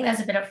we're waiting. There's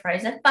a bit of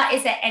frozen. But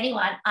is there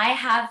anyone? I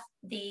have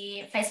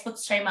the Facebook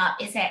stream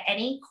up. Is there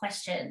any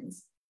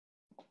questions?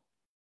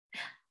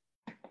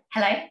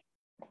 Hello?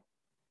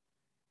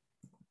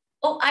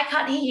 Oh, I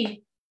can't hear you.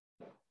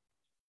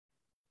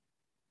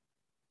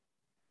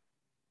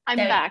 I'm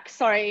back.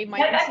 Sorry, my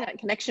internet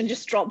connection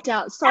just dropped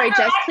out. Sorry,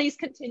 Jess, please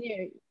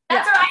continue.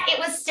 That's all right. It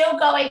was still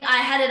going. I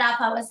had it up.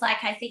 I was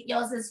like, I think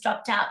yours has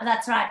dropped out, but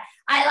that's right.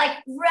 I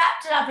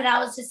wrapped it up, and I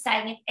was just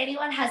saying, if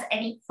anyone has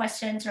any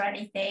questions or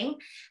anything,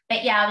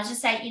 but yeah, I was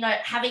just saying,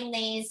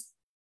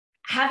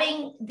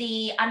 having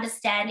the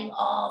understanding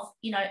of,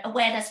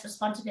 awareness,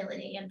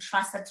 responsibility, and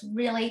trust, that's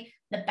really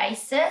the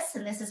basis.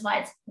 And this is why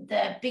it's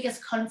the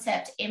biggest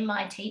concept in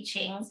my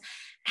teachings.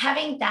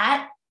 Having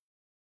that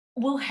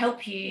will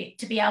help you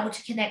to be able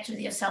to connect with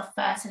yourself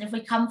first. And if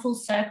we come full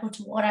circle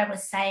to what I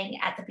was saying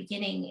at the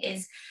beginning,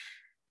 is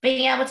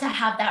being able to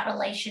have that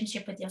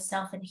relationship with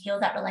yourself and heal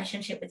that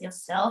relationship with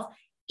yourself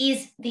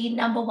is the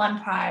number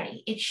one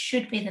priority. It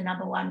should be the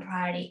number one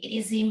priority. It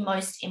is the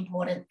most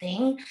important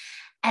thing.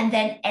 And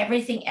then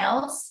everything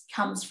else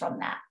comes from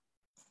that.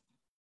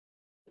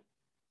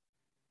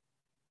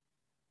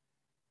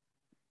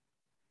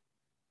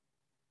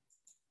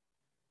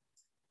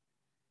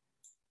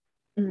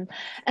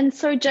 And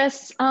so,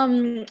 Jess,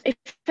 if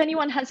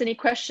anyone has any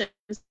questions,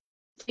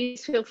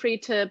 please feel free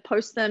to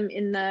post them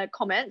in the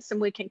comments and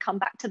we can come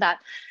back to that.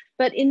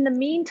 But in the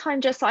meantime,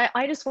 Jess,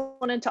 I just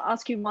wanted to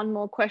ask you one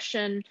more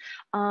question,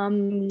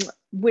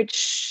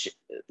 which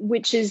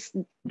is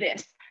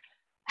this.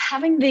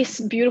 Having this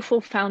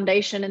beautiful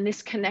foundation and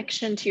this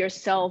connection to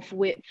yourself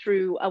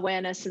through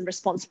awareness and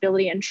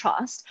responsibility and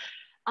trust,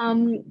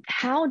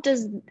 how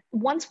does,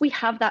 once we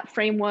have that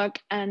framework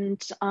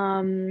and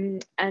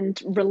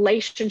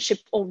relationship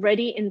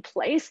already in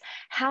place,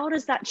 how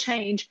does that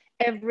change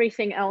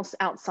everything else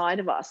outside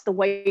of us, the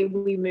way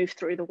we move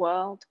through the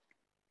world?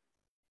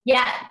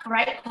 Yeah,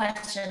 great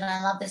question.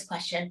 I love this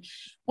question.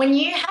 When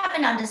you have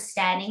an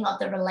understanding of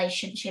the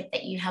relationship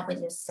that you have with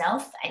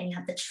yourself, and you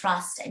have the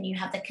trust and you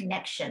have the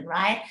connection,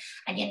 right?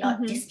 And you're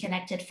not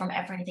disconnected from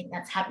everything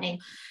that's happening,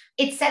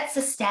 it sets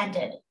a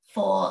standard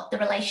for the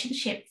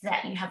relationships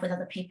that you have with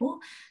other people,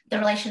 the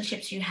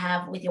relationships you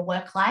have with your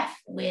work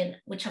life,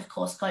 which of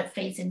course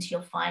feeds into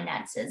your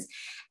finances.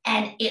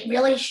 And it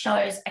really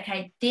shows,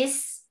 okay,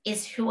 this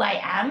is who I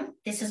am.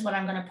 This is what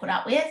I'm going to put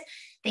up with.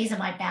 These are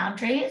my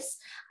boundaries.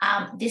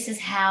 This is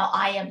how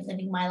I am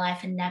living my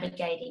life and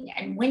navigating.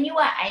 And when you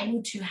are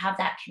able to have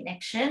that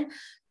connection,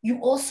 you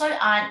also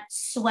aren't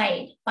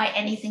swayed by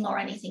anything or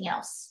anything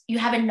else. You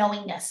have a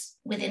knowingness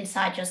within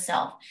inside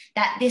yourself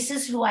that this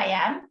is who I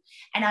am,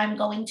 and I'm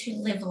going to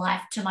live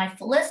life to my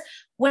fullest,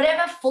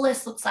 whatever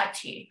fullest looks like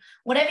to you.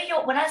 Whatever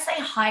when I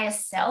say higher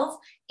self,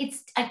 it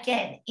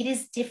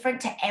is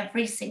different to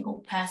every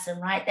single person,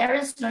 right? There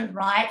is no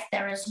right,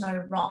 there is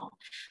no wrong.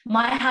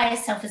 My higher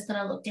self is going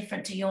to look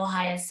different to your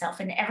higher self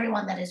and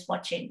everyone that is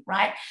watching,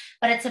 right?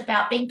 But it's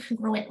about being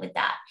congruent with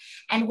that.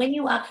 And when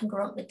you are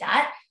congruent with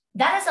that,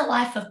 that is a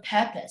life of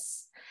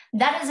purpose.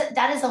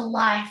 That is a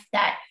life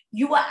that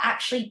you are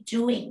actually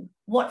doing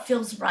what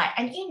feels right.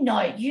 And you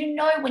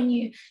know when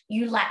you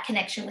lack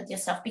connection with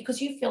yourself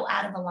because you feel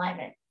out of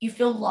alignment, you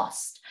feel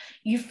lost,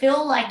 you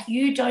feel like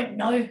you don't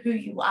know who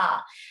you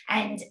are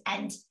and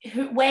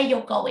where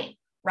you're going,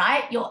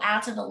 right? You're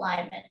out of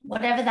alignment,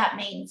 whatever that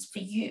means for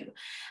you.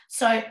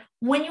 So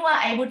when you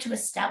are able to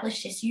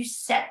establish this, you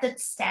set the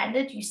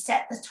standard, you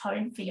set the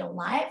tone for your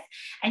life,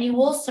 and you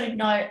also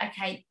know,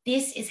 okay,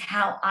 this is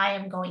how I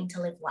am going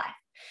to live life.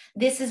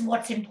 This is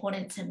what's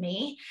important to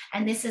me,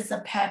 and this is the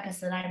purpose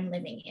that I'm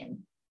living in.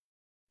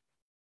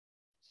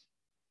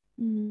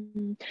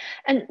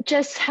 And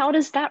Jess, how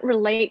does that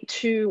relate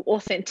to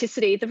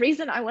authenticity? The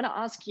reason I want to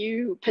ask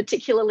you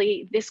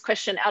particularly this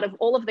question out of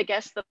all of the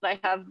guests that I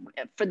have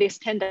for this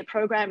 10-day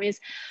program is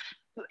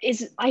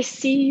I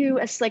see you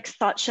as like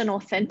such an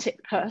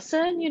authentic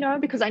person, you know,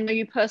 because I know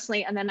you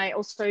personally and then I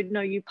also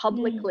know you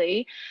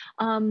publicly.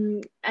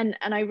 And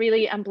I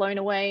really am blown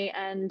away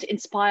and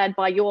inspired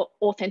by your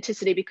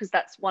authenticity, because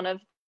that's one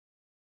of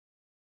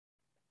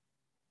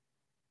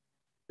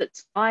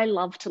that I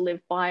love to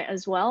live by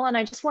as well. And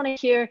I just want to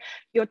hear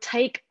your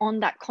take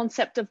on that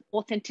concept of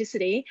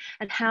authenticity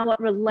and how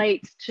it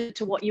relates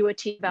to what you were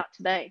teaching about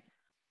today.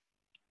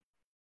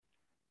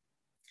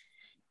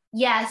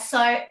 Yeah,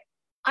 so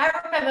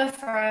I remember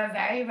for a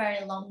very,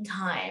 very long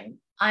time,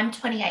 I'm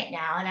 28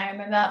 now, and I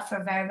remember for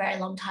a very, very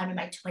long time in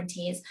my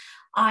 20s,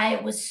 I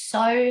was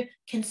so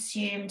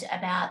consumed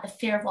about the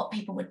fear of what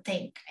people would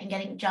think and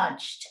getting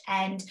judged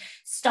and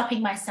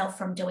stopping myself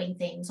from doing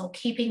things or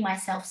keeping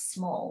myself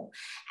small.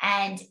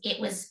 And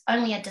it was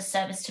only a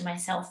disservice to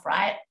myself,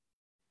 right?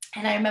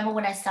 And I remember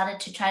when I started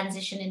to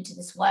transition into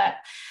this work,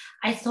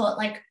 I thought,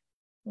 like,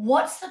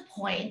 what's the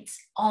point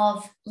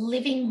of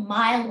living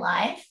my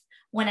life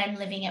when I'm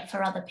living it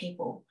for other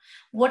people?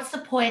 What's the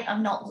point of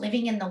not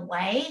living in the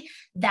way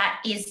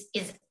that is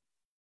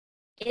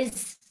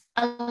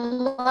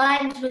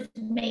aligned with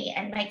me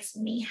and makes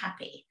me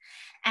happy?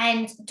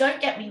 And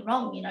don't get me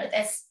wrong, you know,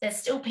 there's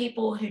still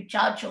people who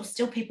judge or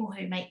still people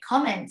who make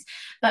comments,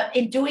 but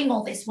in doing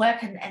all this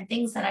work and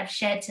things that I've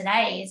shared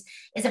today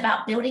is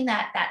about building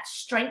that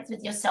strength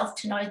with yourself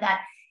to know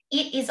that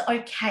it is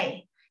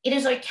okay. It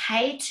is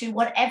okay to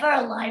whatever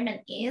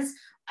alignment is,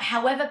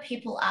 however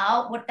people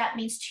are, what that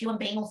means to you and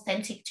being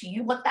authentic to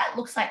you, what that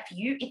looks like for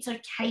you. It's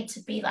okay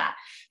to be that,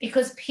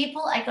 because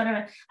people are going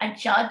to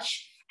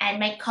judge and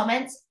make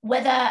comments,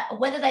 whether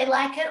they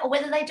like it or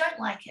whether they don't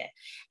like it.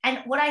 And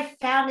what I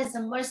found is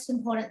the most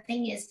important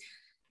thing is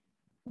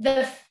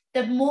the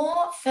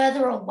more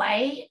further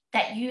away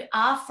that you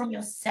are from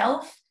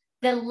yourself,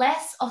 the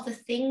less of the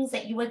things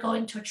that you are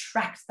going to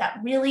attract that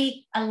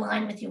really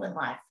align with you in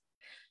life.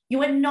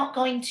 You are not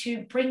going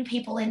to bring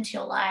people into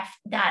your life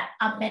that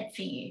are meant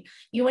for you.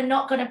 You are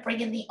not going to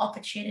bring in the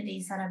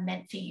opportunities that are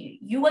meant for you.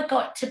 You are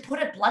going to, put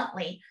it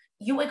bluntly,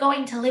 you are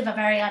going to live a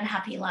very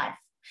unhappy life.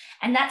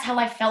 And that's how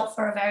I felt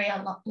for a very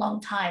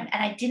long time.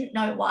 And I didn't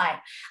know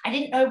why. I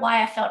didn't know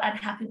why I felt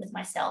unhappy with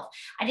myself.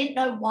 I didn't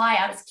know why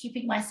I was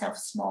keeping myself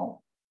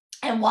small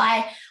and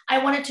why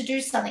I wanted to do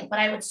something, but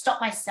I would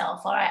stop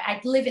myself, or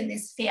I'd live in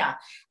this fear.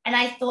 And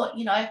I thought,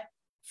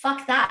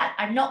 fuck that.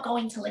 I'm not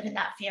going to live in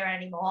that fear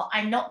anymore.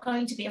 I'm not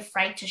going to be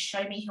afraid to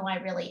show me who I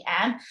really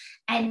am.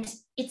 And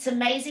it's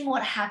amazing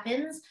what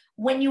happens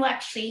when you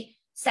actually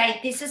say,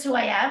 this is who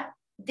I am.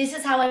 This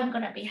is how I'm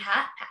going to be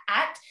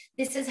act.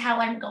 This is how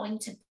I'm going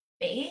to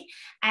be.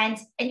 And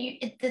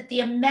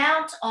the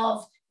amount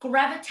of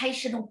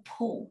gravitational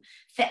pull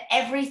for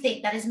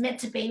everything that is meant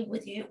to be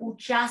with you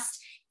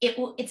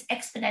it's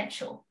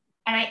exponential.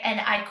 And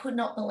I could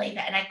not believe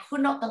it. And I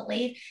could not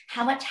believe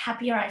how much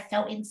happier I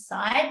felt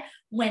inside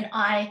when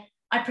I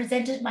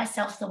presented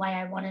myself the way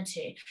I wanted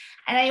to.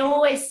 And I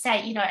always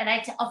say,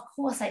 of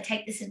course I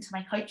take this into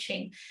my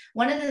coaching.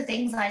 One of the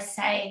things I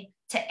say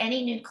to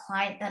any new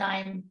client that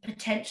I'm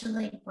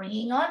potentially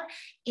bringing on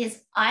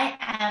is I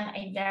am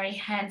a very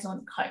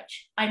hands-on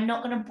coach. I'm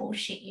not going to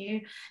bullshit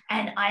you.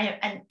 And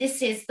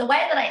this is the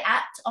way that I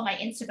act on my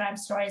Instagram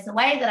stories, the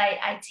way that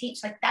I teach,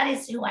 like that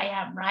is who I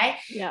am, right?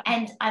 Yeah.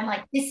 And I'm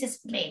like, this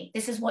is me.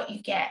 This is what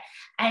you get.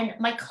 And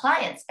my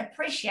clients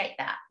appreciate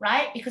that,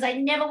 right? Because I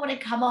never want to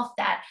come off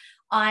that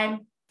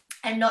I'm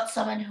not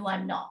someone who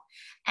I'm not.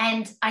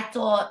 And I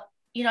thought,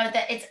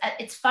 that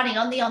it's funny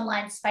on the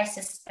online space,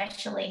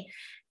 especially,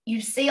 you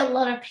see a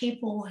lot of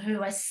people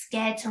who are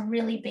scared to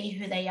really be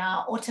who they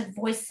are, or to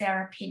voice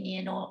their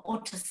opinion,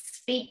 or to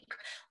speak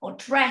or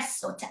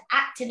dress or to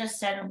act in a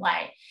certain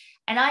way.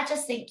 And I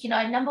just think,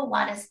 number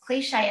one, as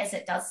cliche as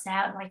it does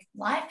sound, like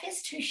life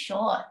is too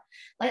short.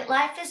 Like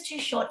life is too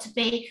short to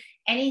be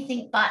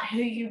anything but who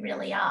you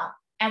really are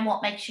and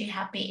what makes you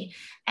happy.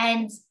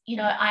 And,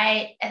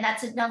 and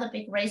that's another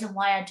big reason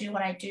why I do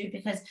what I do,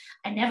 because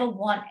I never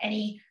want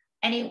any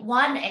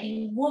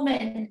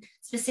woman,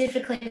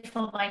 specifically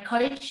for my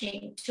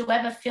coaching, to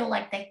ever feel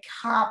like they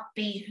can't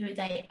be who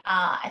they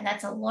are. And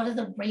that's a lot of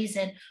the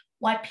reason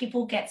why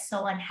people get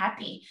so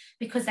unhappy,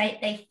 because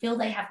they feel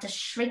they have to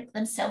shrink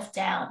themselves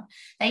down.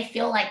 They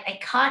feel like they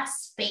can't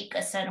speak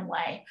a certain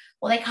way,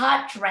 or they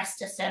can't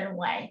dress a certain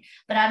way.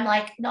 But I'm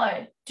like,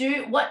 no,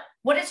 do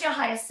what is your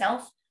higher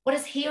self? What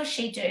does he or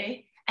she do?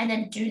 And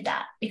then do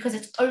that, because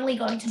it's only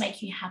going to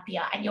make you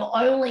happier, and you're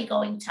only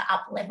going to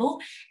up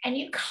level. And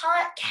you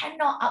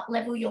cannot up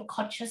level your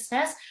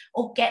consciousness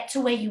or get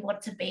to where you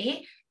want to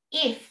be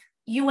if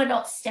you are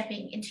not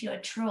stepping into your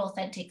true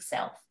authentic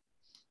self.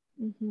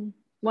 Mm-hmm.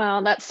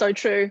 Wow, that's so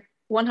true.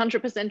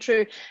 100%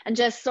 true. And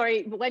Jess,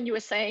 sorry, when you were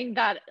saying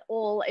that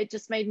it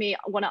just made me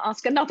want to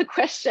ask another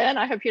question.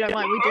 I hope you don't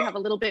mind. We do have a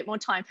little bit more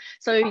time.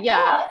 So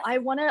yeah,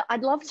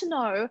 I'd love to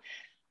know,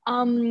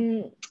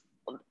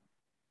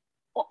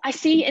 I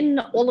see in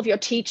all of your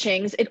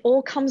teachings, it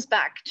all comes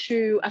back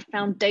to a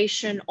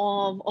foundation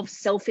of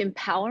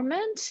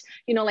self-empowerment,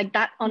 like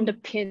that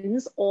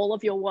underpins all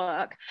of your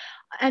work.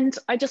 And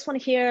I just want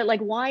to hear, like,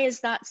 why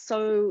is that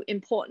so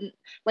important?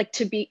 Like,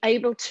 to be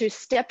able to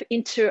step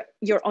into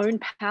your own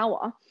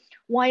power,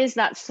 why is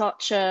that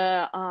such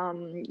a,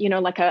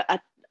 like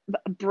a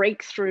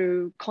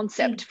breakthrough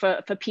concept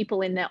for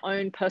people in their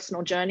own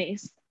personal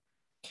journeys?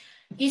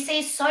 You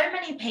see, so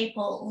many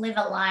people live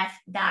a life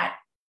that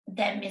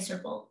they're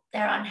miserable,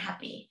 they're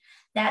unhappy,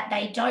 that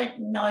they don't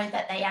know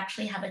that they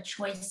actually have a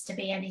choice to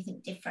be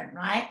anything different,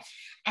 right?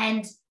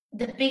 And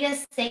the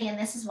biggest thing, and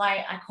this is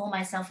why I call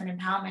myself an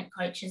empowerment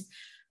coach, is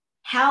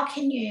how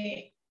can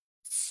you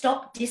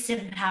stop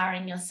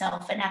disempowering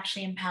yourself and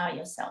actually empower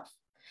yourself?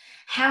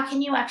 How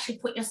can you actually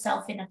put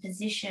yourself in a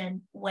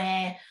position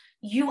where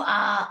you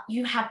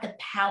have the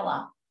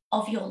power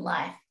of your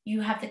life, you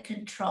have the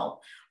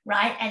control,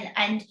 right?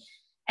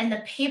 And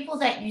the people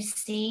that you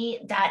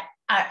see that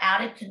are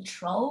out of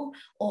control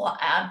or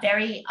are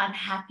very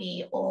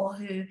unhappy, or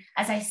who,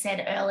 as I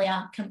said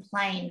earlier,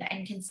 complain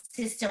and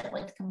consistent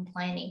with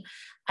complaining,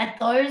 are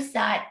those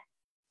that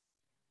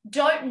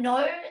don't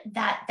know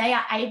that they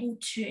are able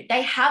to,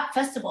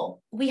 first of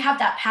all, we have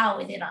that power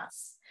within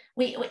us.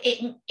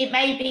 It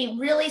may be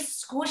really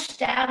squished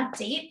down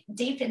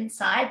deep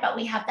inside, but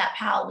we have that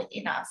power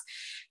within us.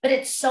 But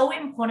it's so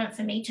important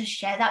for me to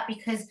share that,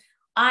 because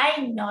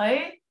I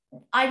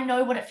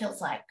know what it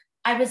feels like.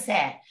 I was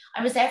there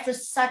for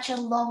such a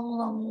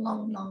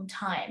long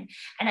time.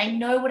 And I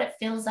know what it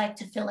feels like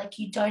to feel like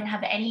you don't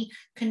have any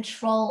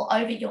control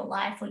over your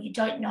life, or you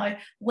don't know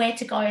where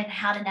to go and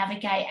how to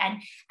navigate.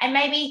 And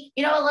maybe,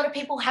 a lot of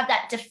people have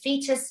that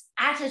defeatist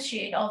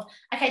attitude of,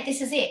 okay,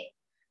 this is it.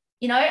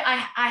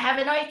 I have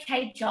an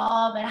okay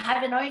job and I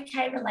have an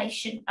okay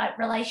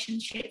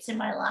relationships in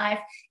my life.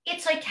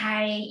 It's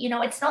okay.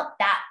 It's not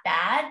that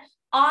bad.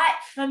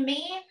 For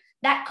me,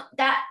 that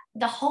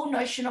the whole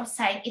notion of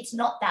saying it's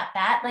not that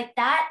bad, like,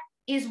 that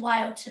is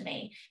wild to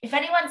me. If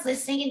anyone's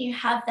listening and you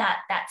have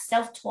that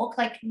self-talk,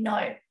 like,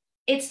 no,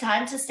 It's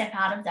time to step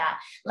out of that.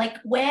 Like,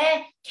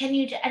 where can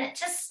you, and it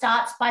just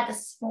starts by the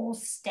small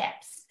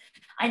steps.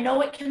 I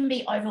know it can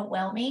be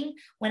overwhelming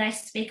when I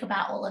speak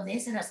about all of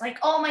this, and it's like,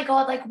 oh my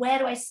God, like, where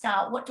do I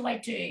start? What do I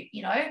do?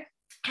 You know,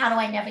 how do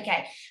I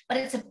navigate? But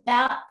it's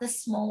about the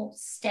small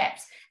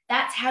steps.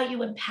 That's how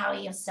you empower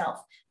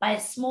yourself, by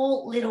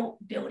small little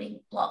building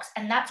blocks.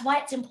 And that's why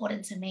it's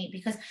important to me,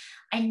 because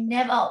I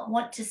never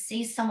want to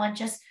see someone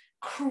just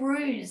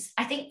cruise.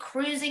 I think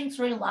cruising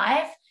through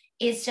life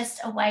is just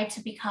a way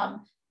to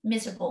become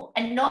miserable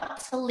and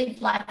not to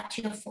live life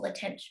to your full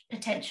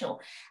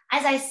potential.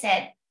 As I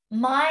said,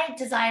 my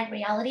desired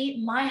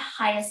reality, my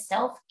higher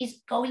self,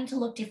 is going to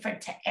look different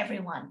to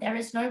everyone. There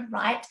is no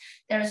right,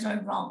 there is no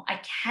wrong.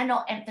 I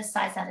cannot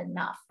emphasize that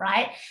enough,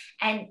 right?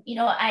 And, you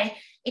know,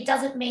 it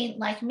doesn't mean,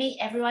 like me,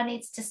 everyone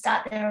needs to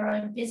start their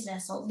own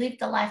business or live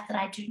the life that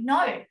I do.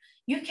 No,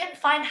 you can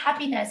find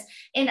happiness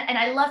in, and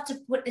I love to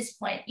put this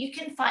point, you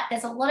can find,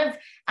 there's a lot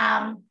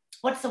of,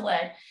 what's the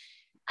word?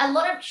 A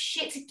lot of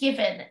shit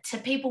given to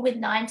people with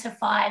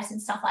 9-to-5s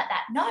and stuff like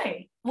that.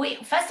 No,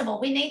 first of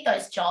all, we need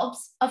those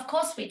jobs. Of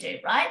course we do,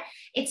 right?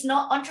 It's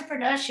not,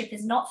 entrepreneurship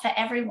is not for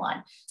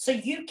everyone. So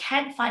you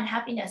can find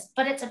happiness,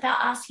 but it's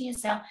about asking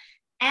yourself,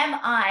 am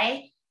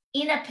I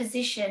in a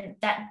position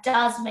that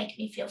does make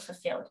me feel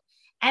fulfilled?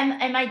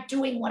 Am I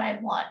doing what I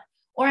want?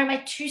 Or am I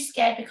too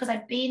scared because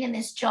I've been in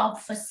this job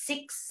for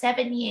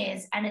 6-7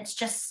 years and it's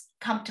just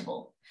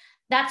comfortable?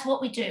 That's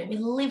what we do. We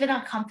live in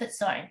our comfort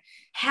zone.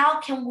 How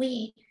can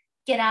we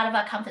get out of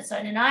our comfort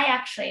zone? And I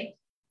actually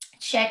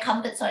share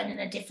comfort zone in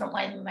a different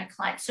way with my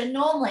clients. So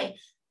normally,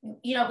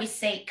 you know, we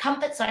see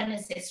comfort zone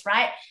is this,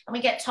 right? And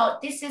we get told,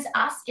 this is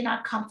us in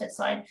our comfort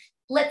zone.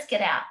 Let's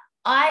get out.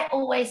 I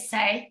always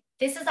say,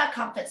 this is our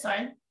comfort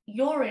zone.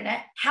 You're in it.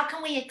 How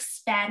can we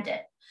expand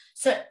it?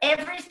 So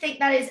everything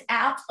that is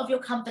out of your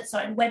comfort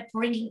zone, we're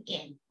bringing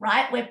in,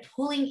 right? We're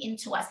pulling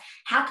into us.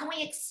 How can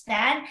we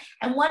expand?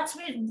 And once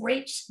we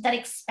reach that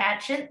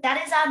expansion,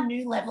 that is our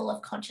new level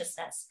of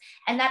consciousness.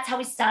 And that's how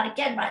we start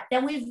again, right?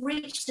 Then we've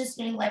reached this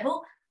new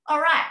level.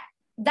 All right,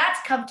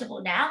 that's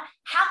comfortable now.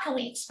 How can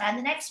we expand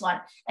the next one?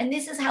 And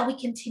this is how we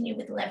continue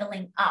with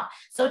leveling up.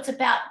 So it's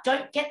about,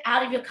 don't get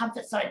out of your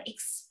comfort zone,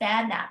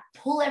 expand that,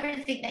 pull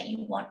everything that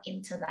you want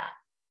into that.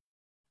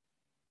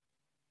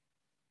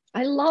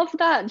 I love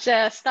that,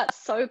 Jess.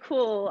 That's so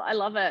cool. I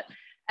love it.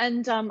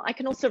 And I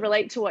can also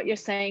relate to what you're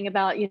saying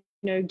about, you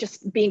know,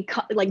 just being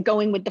like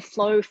going with the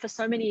flow. For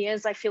so many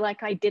years, I feel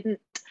like I didn't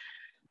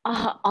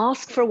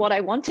ask for what I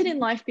wanted in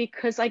life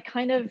because I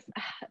kind of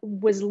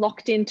was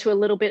locked into a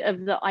little bit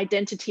of the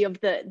identity of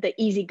the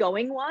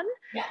easygoing one.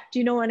 Yeah. Do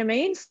you know what I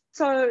mean?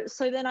 So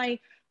then I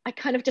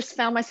kind of just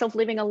found myself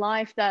living a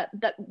life that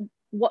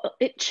what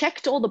it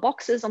checked all the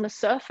boxes on the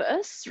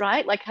surface,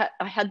 right? Like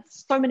I had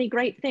so many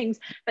great things,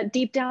 but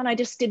deep down I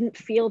just didn't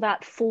feel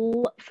that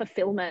full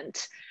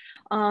fulfillment.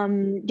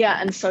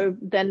 And so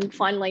then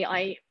finally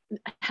I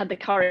had the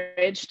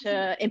courage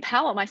to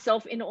empower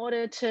myself in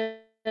order to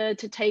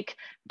take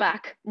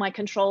back my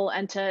control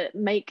and to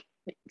make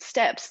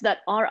steps that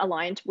are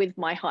aligned with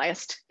my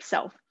highest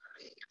self.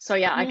 So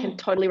yeah, I can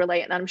totally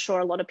relate. And I'm sure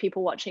a lot of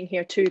people watching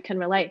here too can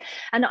relate.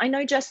 And I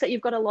know, Jess, that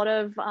you've got a lot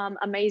of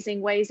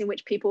amazing ways in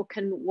which people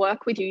can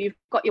work with you. You've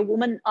got your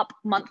Woman Up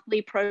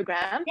monthly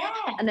program,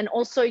 and then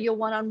also your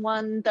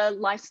one-on-one, the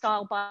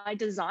Lifestyle by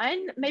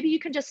Design. Maybe you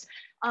can just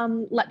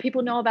let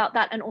people know about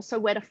that and also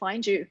where to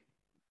find you.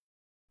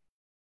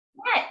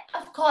 Yeah,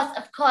 of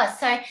course.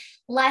 So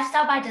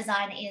Lifestyle by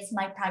Design is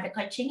my private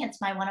coaching. It's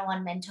my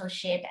one-on-one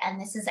mentorship. And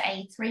this is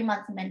a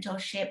 3-month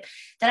mentorship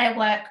that I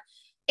work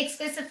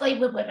exclusively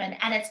with women,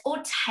 and it's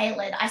all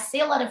tailored. I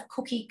see a lot of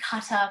cookie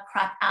cutter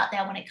crap out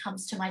there when it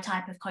comes to my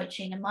type of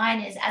coaching, and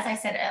mine is, as I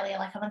said earlier,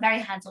 like I'm a very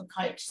hands-on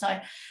coach, so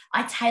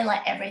I tailor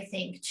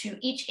everything to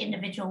each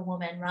individual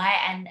woman, right?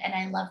 And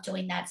I love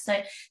doing that. So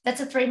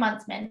that's a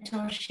 3-month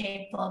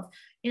mentorship of,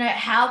 you know,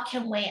 how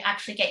can we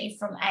actually get you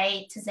from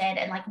A to Z,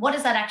 and like, what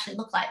does that actually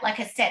look like? Like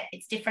I said,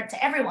 it's different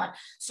to everyone.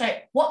 So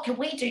what can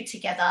we do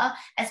together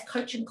as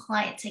coach and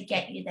client to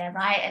get you there,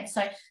 right? And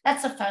so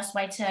that's the first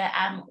way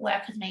to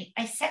work with me.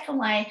 A second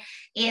way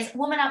is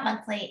Woman Up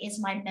Monthly is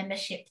my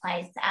membership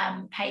page,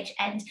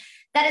 and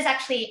that is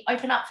actually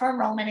open up for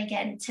enrollment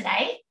again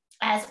today,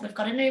 as we've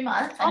got a new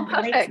month. I'm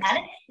really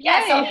excited.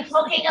 Yeah, so I'll be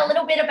talking a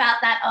little bit about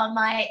that on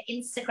my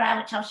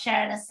Instagram, which I'll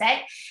share in a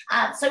sec.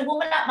 So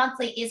Woman Up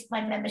Monthly is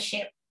my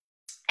membership.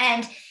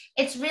 And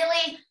it's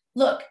really,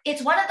 look,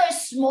 it's one of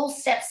those small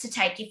steps to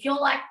take. If you're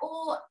like,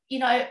 oh, you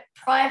know,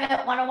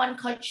 private one-on-one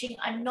coaching,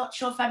 I'm not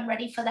sure if I'm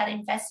ready for that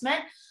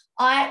investment,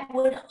 I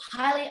would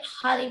highly,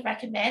 highly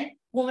recommend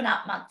Woman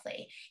Up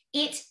Monthly.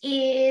 It's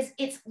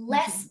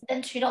less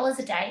than $2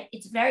 a day.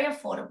 It's very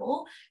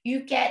affordable.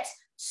 You get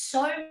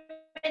so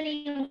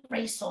many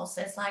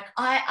resources. Like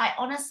I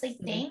honestly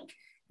think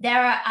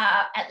there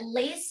are at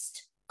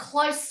least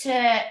close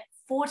to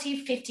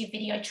 40, 50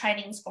 video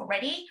trainings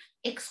already.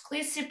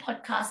 exclusive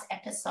podcast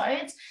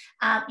episodes.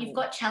 You've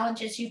got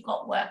challenges, you've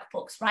got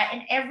workbooks, right?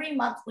 And every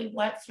month we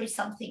work through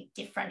something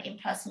different in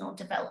personal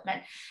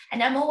development.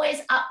 And I'm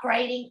always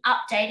upgrading,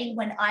 updating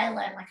when I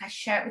learn, like I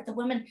share it with the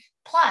women.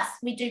 Plus,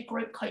 we do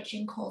group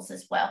coaching calls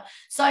as well.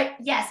 So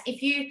yes,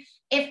 if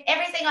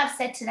everything I've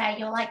said today,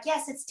 you're like,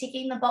 yes, it's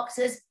ticking the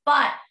boxes,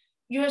 but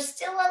you're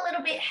still a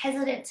little bit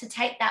hesitant to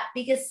take that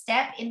bigger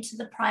step into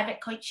the private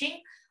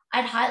coaching,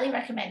 I'd highly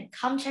recommend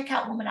come check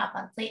out Woman Up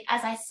Monthly.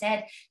 As I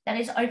said, that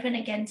is open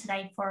again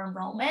today for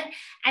enrollment.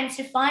 And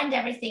to find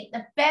everything,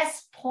 the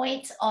best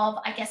point of,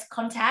 I guess,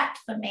 contact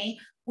for me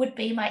would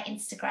be my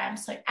Instagram.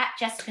 So at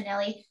Jess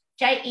Pinili,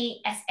 JessPinili.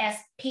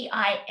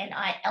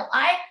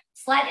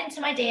 Slide into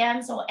my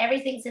DMs, or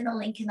everything's in the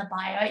link in the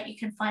bio. You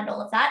can find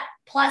all of that.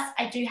 Plus,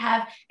 I do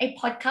have a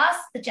podcast,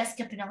 the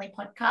Jessica Pinili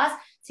podcast.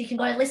 So you can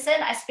go listen.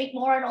 I speak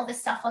more and all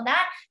this stuff on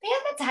that. But yeah,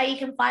 that's how you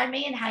can find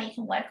me and how you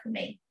can work with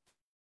me.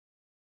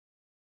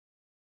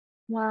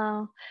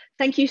 Wow.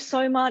 Thank you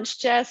so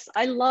much, Jess.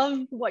 I love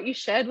what you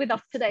shared with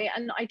us today.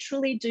 And I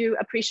truly do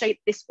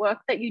appreciate this work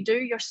that you do.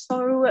 You're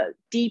so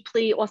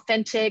deeply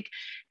authentic,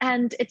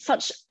 and it's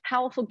such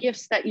powerful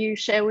gifts that you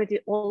share with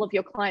all of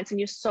your clients. And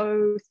you're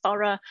so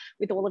thorough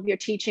with all of your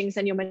teachings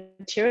and your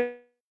materials.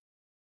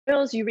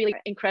 You really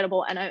are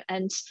incredible,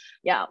 and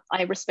yeah,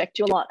 I respect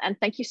you a lot, and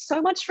thank you so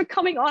much for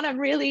coming on. I'm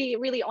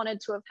really honored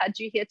to have had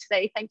you here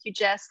today. Thank you,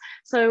 Jess.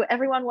 So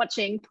everyone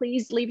watching,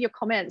 please leave your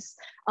comments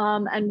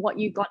and what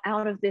you got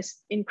out of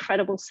this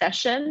incredible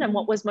session, and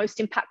what was most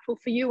impactful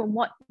for you, and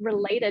what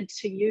related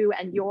to you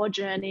and your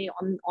journey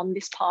on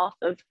this path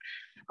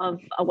of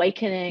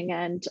awakening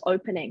and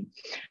opening.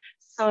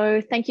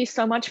 So thank you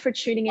so much for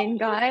tuning in,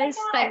 guys.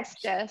 Thanks,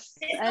 Jess.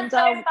 And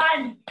so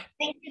fun.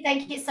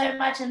 Thank you so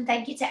much. And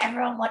thank you to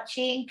everyone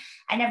watching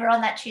and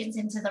everyone that tunes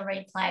into the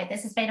replay.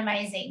 This has been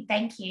amazing.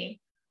 Thank you.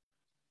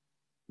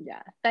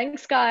 Yeah.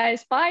 Thanks,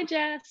 guys. Bye,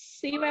 Jess.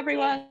 See you,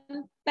 everyone.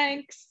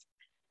 Thanks.